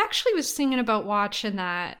actually was thinking about watching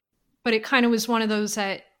that, but it kind of was one of those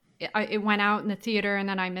that it went out in the theater and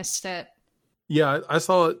then I missed it. Yeah, I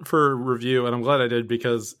saw it for review, and I'm glad I did,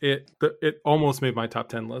 because it almost made my top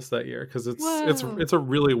 10 list that year, because it's a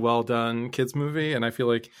really well done kids movie, and I feel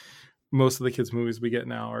like most of the kids movies we get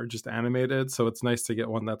now are just animated, so it's nice to get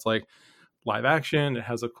one that's like live action. It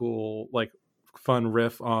has a cool, like, fun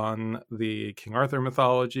riff on the King Arthur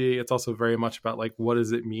mythology. It's also very much about like, what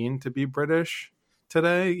does it mean to be British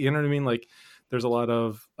today? You know what I mean? Like, there's a lot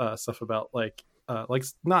of stuff about like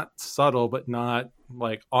not subtle, but not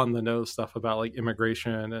like on the nose stuff about like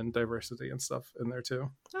immigration and diversity and stuff in there too.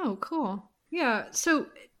 Oh, cool. Yeah. So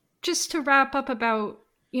just to wrap up about,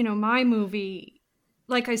 my movie,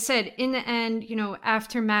 like I said, in the end,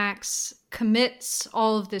 after Max commits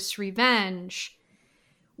all of this revenge,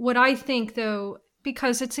 what I think though,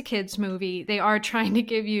 because it's a kid's movie, they are trying to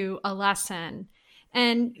give you a lesson.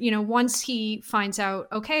 And, once he finds out,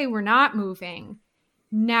 okay, we're not moving,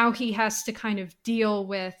 now he has to kind of deal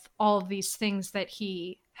with all of these things that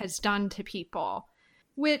he has done to people,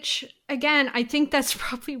 which, again, I think that's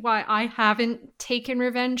probably why I haven't taken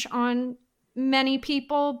revenge on many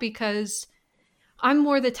people, because I'm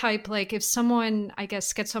more the type, like, if someone, I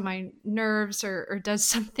guess, gets on my nerves or does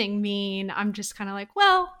something mean, I'm just kind of like,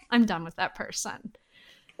 well, I'm done with that person.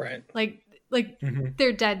 Right. Like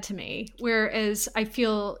they're dead to me. Whereas I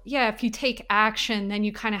feel, if you take action, then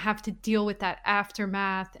you kind of have to deal with that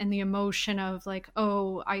aftermath and the emotion of like,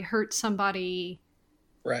 oh, I hurt somebody.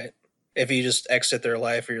 Right. If you just exit their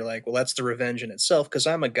life, or you're like, well, that's the revenge in itself, because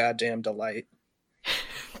I'm a goddamn delight.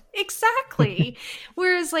 Exactly.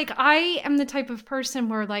 Whereas like I am the type of person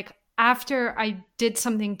where like after I did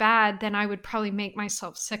something bad, then I would probably make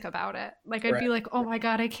myself sick about it. Like I'd be like, oh my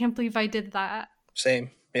God, I can't believe I did that.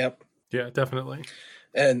 Same. Yep. Yeah, definitely.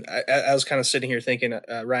 And I was kind of sitting here thinking,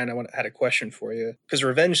 Ryan, I had a question for you, because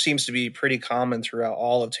revenge seems to be pretty common throughout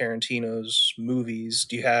all of Tarantino's movies.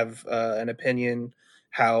 Do you have an opinion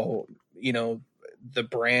how, the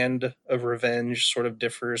brand of revenge sort of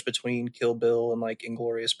differs between Kill Bill and like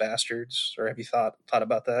Inglourious Bastards? Or have you thought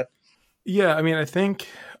about that? Yeah, I mean, I think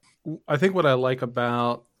what I like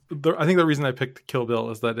about I think the reason I picked Kill Bill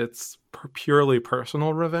is that it's purely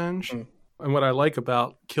personal revenge. And what I like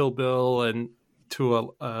about Kill Bill, and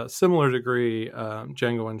to a similar degree,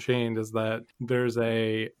 Django Unchained, is that there's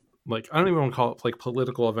I don't even want to call it like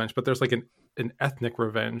political revenge, but there's like an ethnic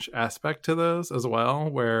revenge aspect to those as well,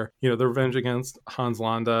 where, the revenge against Hans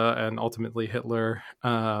Landa and ultimately Hitler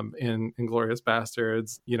in Inglourious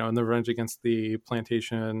Bastards, and the revenge against the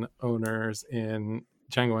plantation owners in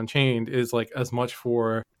Django Unchained is like as much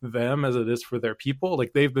for them as it is for their people.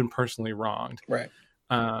 Like, they've been personally wronged. Right.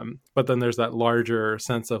 But then there's that larger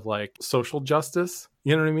sense of like social justice.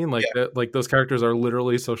 You know what I mean? Like, like those characters are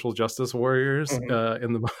literally social justice warriors in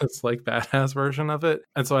the most like badass version of it.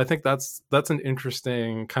 And so I think that's an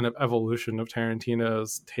interesting kind of evolution of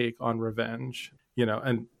Tarantino's take on revenge.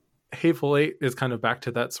 And Hateful Eight is kind of back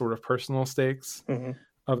to that sort of personal stakes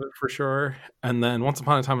of it for sure. And then Once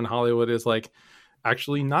Upon a Time in Hollywood is like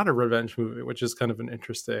actually not a revenge movie, which is kind of an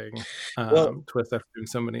interesting twist after doing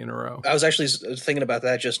so many in a row. I was actually thinking about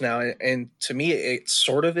that just now, and to me it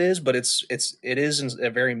sort of is, but it is in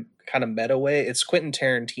a very kind of meta way. It's Quentin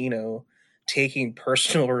Tarantino taking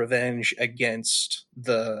personal revenge against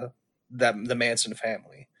the Manson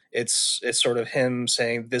family. It's sort of him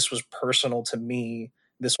saying, this was personal to me,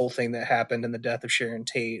 this whole thing that happened in the death of Sharon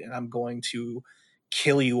Tate, and I'm going to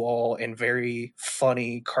kill you all in very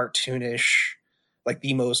funny, cartoonish, like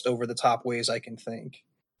the most over the top ways I can think.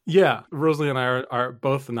 Yeah, Rosalie and I are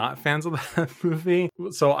both not fans of that movie,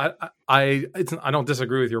 so I don't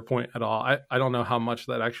disagree with your point at all. I don't know how much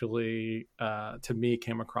that actually to me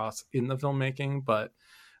came across in the filmmaking, but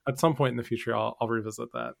at some point in the future I'll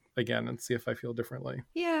revisit that again and see if I feel differently.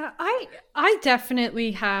 Yeah, I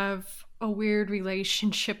definitely have a weird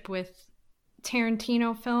relationship with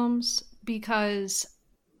Tarantino films because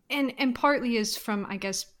and partly is from, I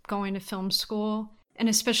guess, going to film school, and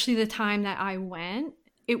especially the time that I went.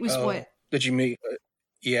 It was what? Did you meet?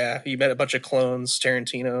 Yeah, you met a bunch of clones,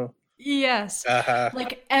 Tarantino. Yes.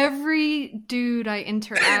 Like every dude I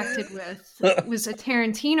interacted with was a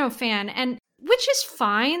Tarantino fan, and which is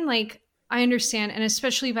fine. Like, I understand. And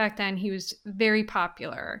especially back then, he was very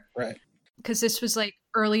popular. Right. Because this was like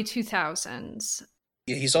early 2000s.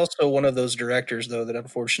 Yeah, he's also one of those directors, though, that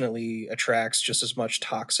unfortunately attracts just as much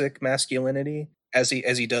toxic masculinity as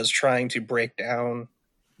he does trying to break down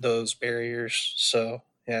those barriers. So,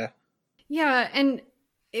 yeah. Yeah, and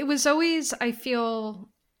it was always, I feel,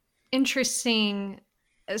 interesting,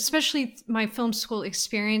 especially my film school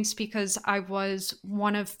experience, because I was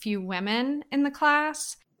one of few women in the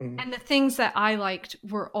class, and the things that I liked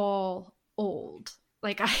were all old.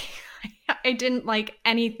 Like, I didn't like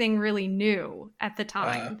anything really new at the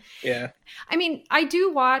time. Yeah. I mean, I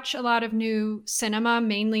do watch a lot of new cinema,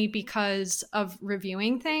 mainly because of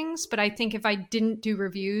reviewing things. But I think if I didn't do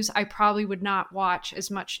reviews, I probably would not watch as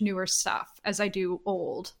much newer stuff as I do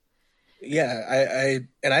old. Yeah,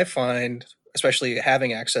 I find, especially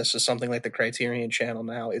having access to something like the Criterion Channel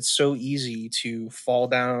now, it's so easy to fall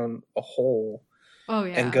down a hole. Oh,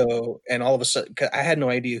 yeah. And go, and all of a sudden, I had no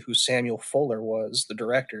idea who Samuel Fuller was, the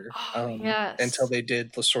director, yes. until they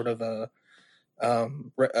did the sort of a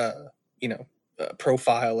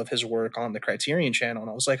profile of his work on the Criterion Channel, and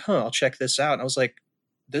I was like, I'll check this out. And I was like,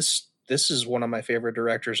 this is one of my favorite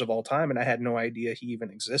directors of all time, and I had no idea he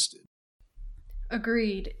even existed.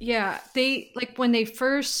 Agreed. Yeah, they, like, when they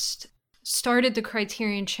first started the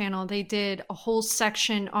Criterion Channel, they did a whole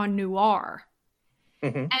section on noir.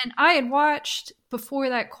 And I had watched before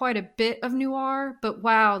that quite a bit of noir, but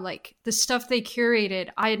wow, like the stuff they curated,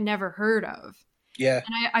 I had never heard of. Yeah.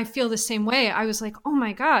 And I feel the same way. I was like, oh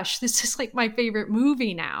my gosh, this is like my favorite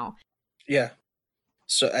movie now. Yeah.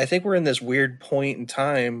 So I think we're in this weird point in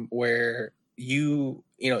time where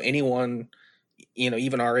anyone,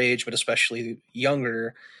 even our age, but especially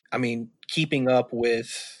younger, I mean, keeping up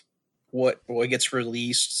with what gets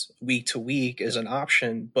released week to week is an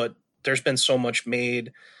option, but there's been so much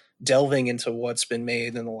made. Delving into what's been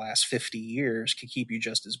made in the last 50 years can keep you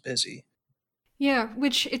just as busy. Yeah,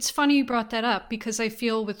 which it's funny you brought that up, because I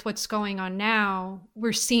feel with what's going on now,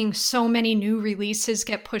 we're seeing so many new releases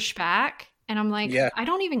get pushed back. And I'm like, I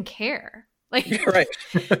don't even care. Like, right.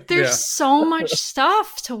 There's so much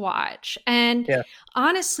stuff to watch. And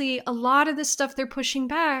honestly, a lot of the stuff they're pushing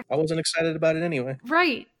back, I wasn't excited about it anyway.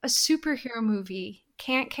 Right. A superhero movie.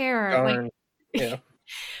 Can't care. Darn. Like, yeah.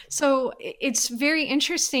 So it's very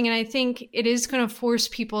interesting, and I think it is going to force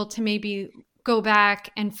people to maybe go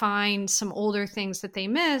back and find some older things that they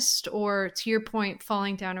missed, or, to your point,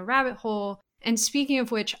 falling down a rabbit hole. And speaking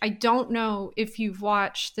of which, I don't know if you've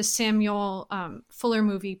watched the Samuel Fuller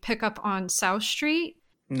movie Pickup on South Street.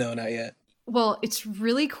 No, not yet. Well, it's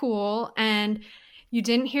really cool, and you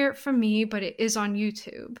didn't hear it from me, but it is on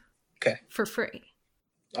YouTube. Okay. For free.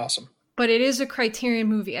 Awesome. But it is a Criterion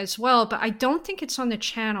movie as well, but I don't think it's on the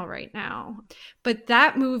channel right now. But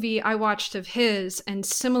that movie I watched of his, and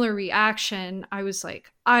similar reaction, I was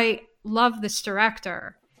like, I love this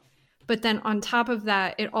director. But then on top of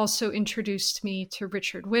that, it also introduced me to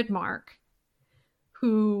Richard Widmark,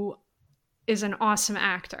 who is an awesome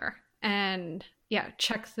actor. And yeah,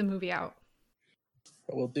 check the movie out.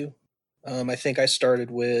 I will do. I think I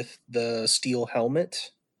started with the Steel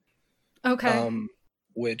Helmet. Okay.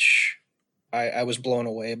 Which I was blown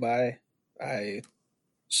away by.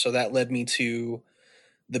 So that led me to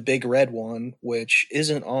the Big Red one, which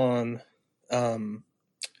isn't on the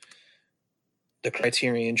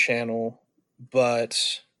Criterion Channel,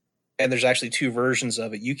 but and there's actually two versions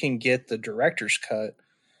of it. You can get the director's cut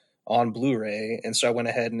on Blu-ray, and so I went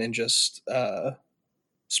ahead and then just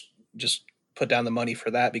put down the money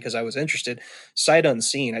for that because I was interested. Sight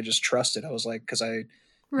unseen, I just trusted. I was like, because I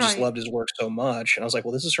just loved his work so much, and I was like,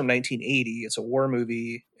 well, this is from 1980. It's a war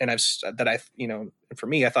movie, and for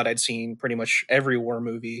me, I thought I'd seen pretty much every war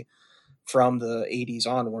movie from the 80s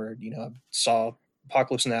onward. I saw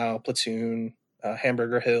Apocalypse Now, Platoon,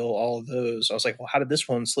 Hamburger Hill, all of those. I was like, well, how did this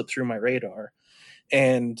one slip through my radar?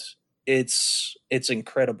 And it's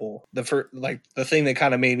incredible. The thing that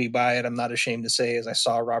kind of made me buy it, I'm not ashamed to say, is I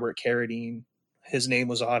saw Robert Carradine. His name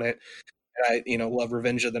was on it. And I, love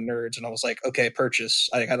Revenge of the Nerds, and I was like, okay, purchase.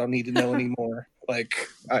 I don't need to know anymore. Like,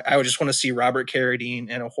 I would just want to see Robert Carradine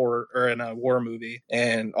in a horror or in a war movie,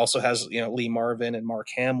 and also has Lee Marvin and Mark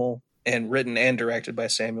Hamill, and written and directed by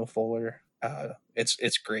Samuel Fuller.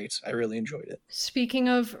 It's great. I really enjoyed it. Speaking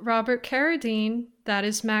of Robert Carradine, that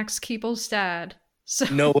is Max Keeble's dad. So,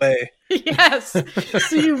 no way. Yes.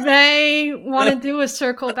 So you may want to do a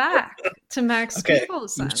circle back to Max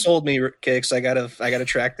Keeble's. You sold me, Kix. I gotta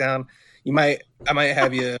track down. I might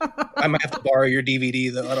have to borrow your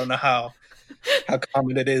DVD though. I don't know how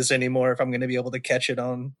common it is anymore, if I'm going to be able to catch it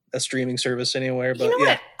on a streaming service anywhere. But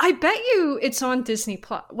what? I bet you it's on Disney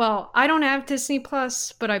Plus. Well, I don't have Disney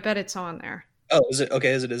Plus, but I bet it's on there. Oh, is it?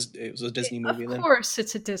 Okay, it was a Disney movie then? Of course,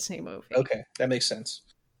 it's a Disney movie. Okay, that makes sense.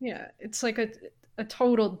 Yeah, it's like a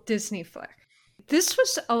total Disney flick. This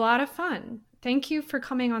was a lot of fun. Thank you for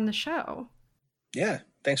coming on the show. Yeah,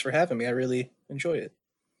 thanks for having me. I really enjoyed it.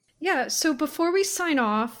 Yeah, so before we sign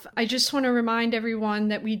off, I just want to remind everyone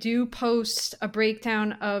that we do post a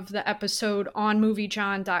breakdown of the episode on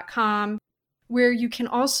moviejohn.com, where you can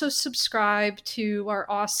also subscribe to our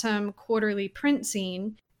awesome quarterly print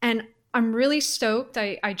zine. And I'm really stoked.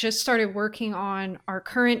 I just started working on our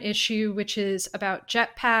current issue, which is about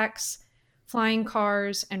jetpacks, flying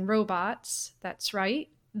cars, and robots. That's right,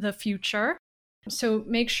 the future. So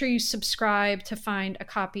make sure you subscribe to find a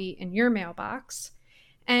copy in your mailbox.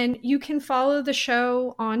 And you can follow the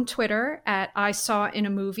show on Twitter at I Saw in a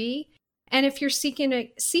Movie. And if you're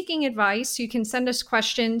seeking advice, you can send us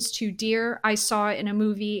questions to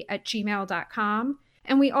dearisawinamovie@gmail.com.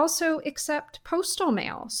 And we also accept postal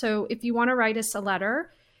mail. So if you want to write us a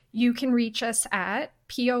letter, you can reach us at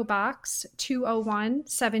P.O. Box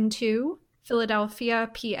 20172,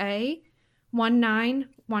 Philadelphia, PA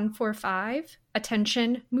 19145.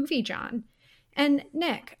 Attention, Movie John. And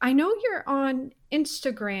Nick, I know you're on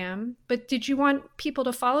Instagram, but did you want people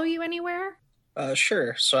to follow you anywhere?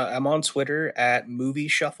 Sure. So I'm on Twitter at Movie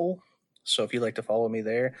Shuffle. So if you'd like to follow me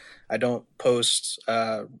there, I don't post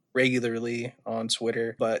regularly on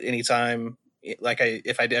Twitter, but anytime,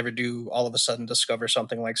 if I ever do all of a sudden discover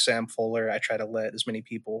something like Sam Fuller, I try to let as many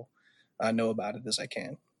people know about it as I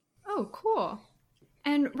can. Oh, cool.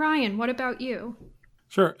 And Ryan, what about you?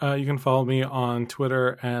 Sure. You can follow me on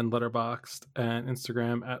Twitter and Letterboxd and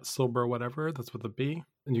Instagram at Silber Whatever. That's with a B.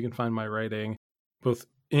 And you can find my writing both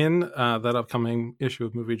in that upcoming issue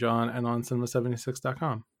of Movie John and on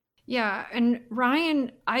cinema76.com. Yeah. And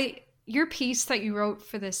Ryan, your piece that you wrote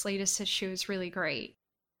for this latest issue is really great.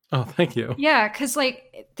 Oh, thank you. Yeah, because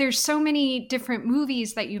there's so many different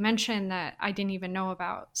movies that you mentioned that I didn't even know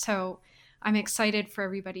about. So I'm excited for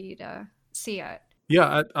everybody to see it.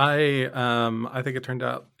 Yeah, I think it turned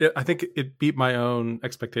out. I think it beat my own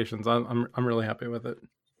expectations. I'm really happy with it.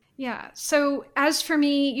 Yeah. So as for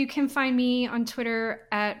me, you can find me on Twitter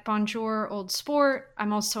at Bonjour Old Sport.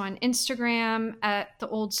 I'm also on Instagram at The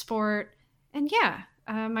Old Sport. And yeah,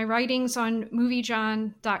 my writing's on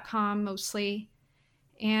moviejohn.com mostly.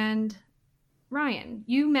 And Ryan,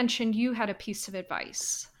 you mentioned you had a piece of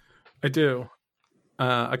advice. I do.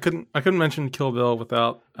 I couldn't mention Kill Bill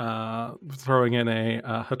without throwing in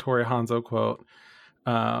a Hattori Hanzo quote,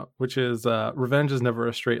 which is, revenge is never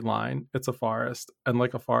a straight line. It's a forest. And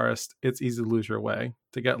like a forest, it's easy to lose your way,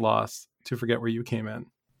 to get lost, to forget where you came in.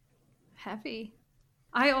 Heavy.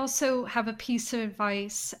 I also have a piece of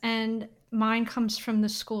advice, and mine comes from the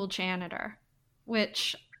school janitor,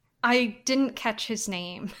 which I didn't catch his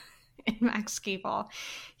name in Max Keeble.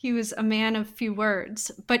 He was a man of few words,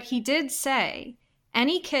 but he did say,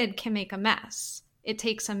 any kid can make a mess. It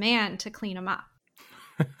takes a man to clean them up.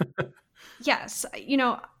 Yes,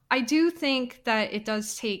 I do think that it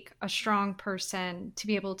does take a strong person to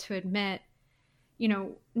be able to admit,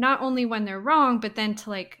 not only when they're wrong, but then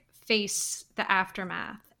to face the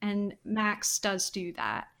aftermath. And Max does do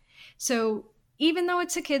that. So even though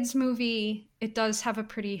it's a kid's movie, it does have a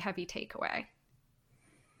pretty heavy takeaway.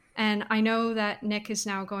 And I know that Nick is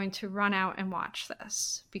now going to run out and watch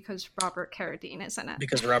this because Robert Carradine is in it.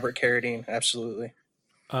 Because Robert Carradine, absolutely.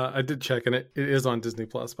 I did check, and it is on Disney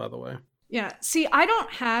Plus, by the way. Yeah. See, I don't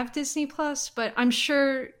have Disney Plus, but I'm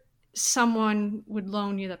sure someone would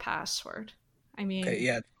loan you the password. I mean, Okay,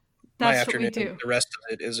 yeah. that's My what we afternoon, do. the rest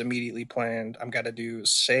of it is immediately planned. I'm got to do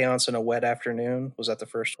Seance in a Wet Afternoon. Was that the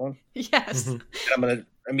first one? Yes. And I'm going to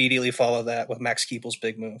immediately follow that with Max Keeple's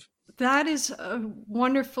Big Move. That is a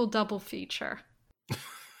wonderful double feature.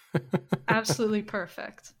 Absolutely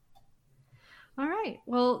perfect. All right.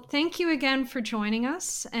 Well, thank you again for joining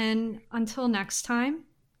us. And until next time,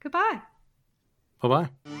 goodbye. Bye-bye.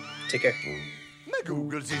 Take care.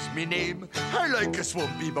 McGoogles is me name. I like a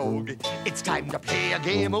swampy bog. It's time to play a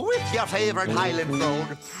game with your favorite Highland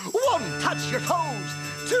frog. 1, touch your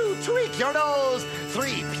toes. 2, tweak your nose.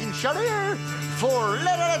 3, pinch your ear. 4,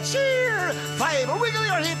 let out a cheer. 5, wiggle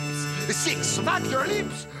your hips. 6, smack your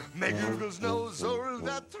lips. McGoogles knows all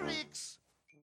the tricks.